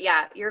you're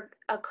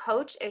a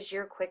coach is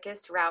your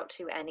quickest route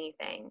to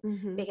anything,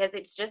 because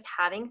it's just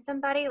having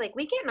somebody, like,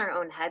 we get in our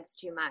own heads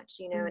too much,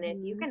 and if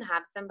you can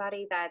have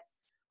somebody that's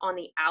on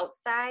the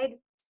outside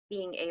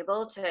being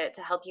able to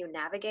help you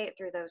navigate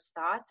through those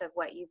thoughts of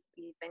what you've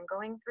been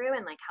going through,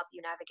 and like help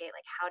you navigate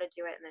like how to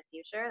do it in the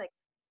future. Like,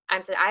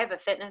 I have a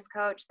fitness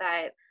coach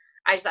that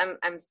I'm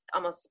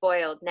almost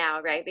spoiled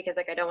now, right? Because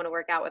like I don't want to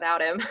work out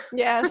without him.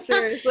 Yeah,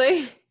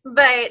 seriously.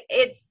 But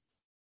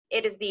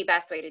it is the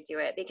best way to do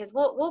it, because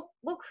we'll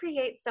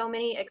create so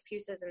many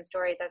excuses and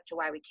stories as to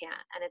why we can't.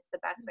 And it's the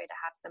best way to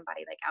have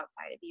somebody like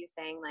outside of you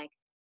saying like,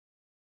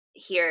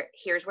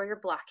 here's where you're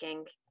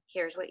blocking.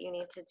 Here's what you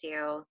need to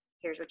do.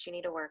 Here's what you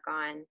need to work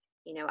on.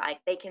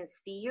 They can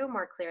see you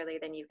more clearly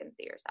than you can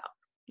see yourself.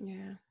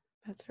 Yeah,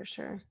 that's for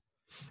sure.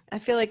 I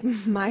feel like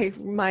my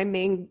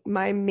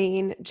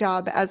main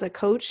job as a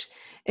coach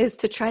is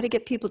to try to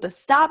get people to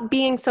stop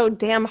being so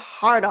damn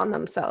hard on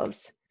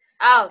themselves.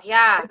 Oh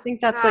yeah. I think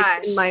that's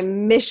like my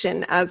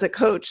mission as a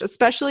coach,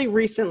 especially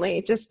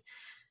recently. Just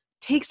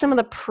take some of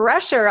the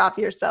pressure off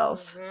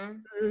yourself.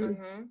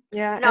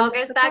 Yeah. It all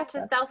goes back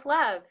to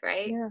self-love,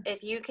 right? Yeah.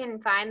 If you can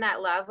find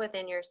that love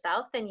within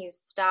yourself, then you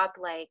stop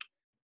like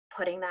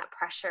putting that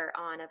pressure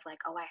on of like,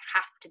 oh, I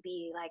have to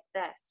be like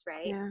this,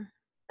 right? Yeah.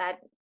 That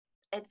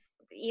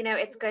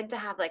it's good to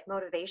have like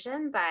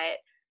motivation, but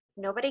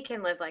nobody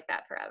can live like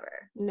that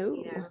forever. No.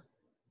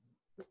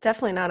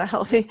 Definitely not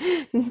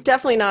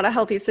a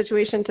healthy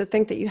situation to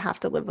think that you have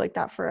to live like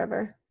that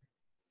forever.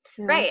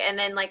 Yeah. Right. And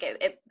then like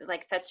it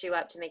like sets you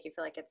up to make you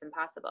feel like it's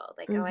impossible.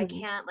 Like, oh, I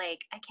can't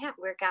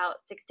work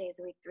out 6 days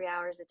a week, 3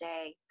 hours a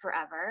day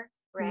forever.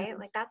 Right. Yeah.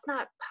 Like that's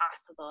not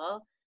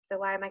possible. So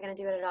why am I going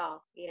to do it at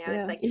all?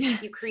 It's like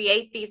you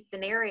create these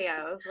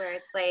scenarios where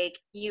it's like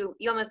you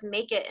almost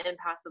make it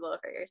impossible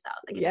for yourself.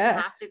 Like it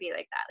doesn't have to be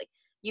like that. Like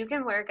you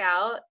can work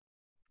out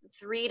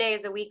 3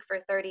 days a week for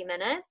 30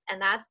 minutes, and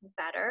that's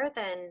better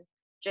than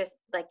just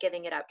like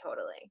giving it up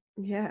totally.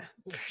 Yeah,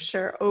 for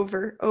sure.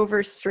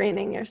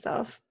 Overstraining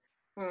yourself.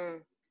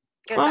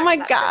 Oh my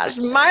gosh,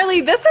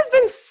 Marley, this has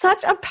been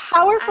such a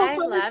powerful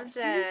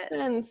conversation. I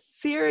loved it.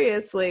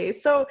 Seriously.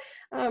 So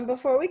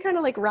before we kind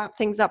of like wrap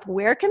things up,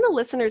 where can the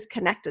listeners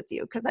connect with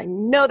you? Because I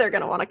know they're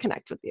going to want to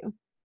connect with you.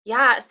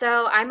 Yeah,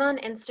 so I'm on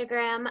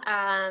Instagram.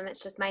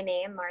 It's just my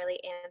name, Marley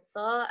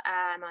Ansell.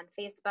 I'm on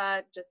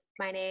Facebook, just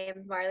my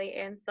name, Marley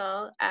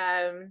Ansell.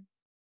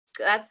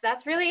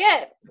 That's really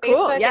it. Cool.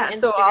 Facebook yeah.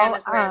 and So Instagram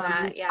is where I'm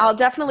at. Yeah. I'll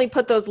definitely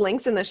put those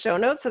links in the show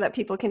notes so that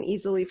people can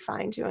easily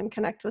find you and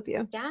connect with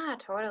you. Yeah,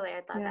 totally.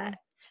 I'd love that.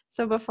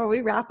 So before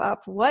we wrap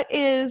up, what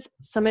is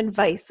some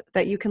advice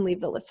that you can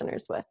leave the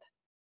listeners with?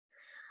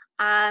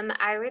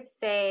 I would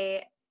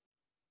say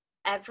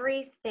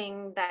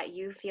everything that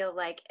you feel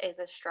like is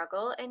a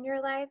struggle in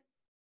your life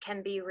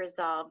can be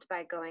resolved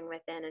by going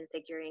within and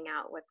figuring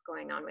out what's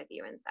going on with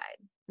you inside.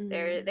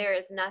 There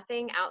is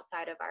nothing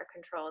outside of our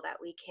control that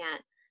we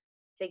can't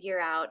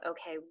figure out.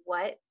 Okay,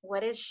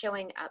 what is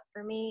showing up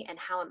for me, and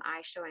how am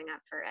I showing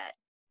up for it?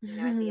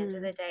 At the end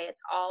of the day,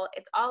 it's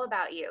all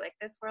about you. Like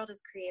this world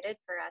is created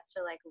for us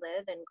to like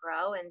live and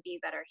grow and be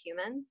better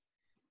humans.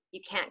 You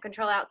can't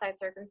control outside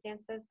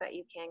circumstances, but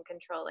you can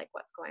control like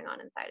what's going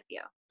on inside of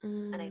you.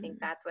 And I think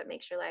that's what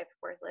makes your life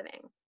worth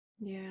living.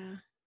 Yeah.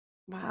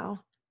 Wow.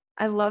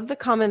 I love the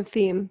common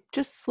theme.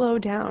 Just slow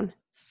down.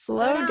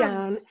 Slow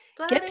down.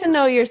 Get to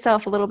know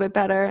yourself a little bit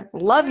better.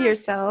 Love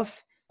yourself.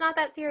 It's not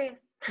that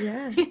serious.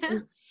 Yeah.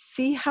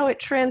 See how it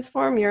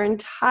transforms your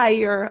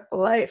entire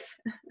life.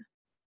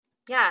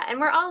 Yeah.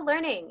 And we're all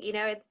learning,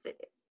 it's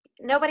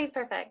nobody's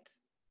perfect.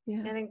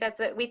 Yeah. I think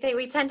that's what we think.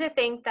 We tend to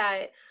think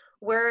that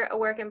we're a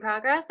work in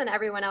progress and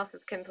everyone else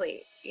is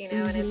complete,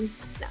 and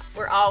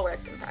we're all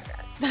works in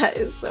progress. That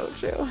is so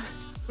true.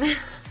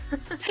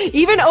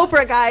 Even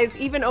Oprah, guys,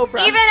 even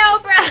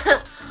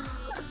Oprah.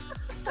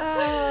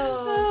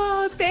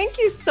 Oh, thank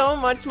you so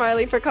much,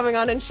 Marley, for coming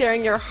on and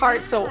sharing your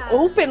heart so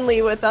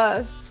openly with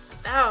us.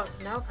 Oh,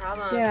 no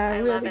problem. Yeah,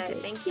 I love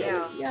it. Thank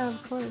you. Yeah,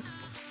 of course.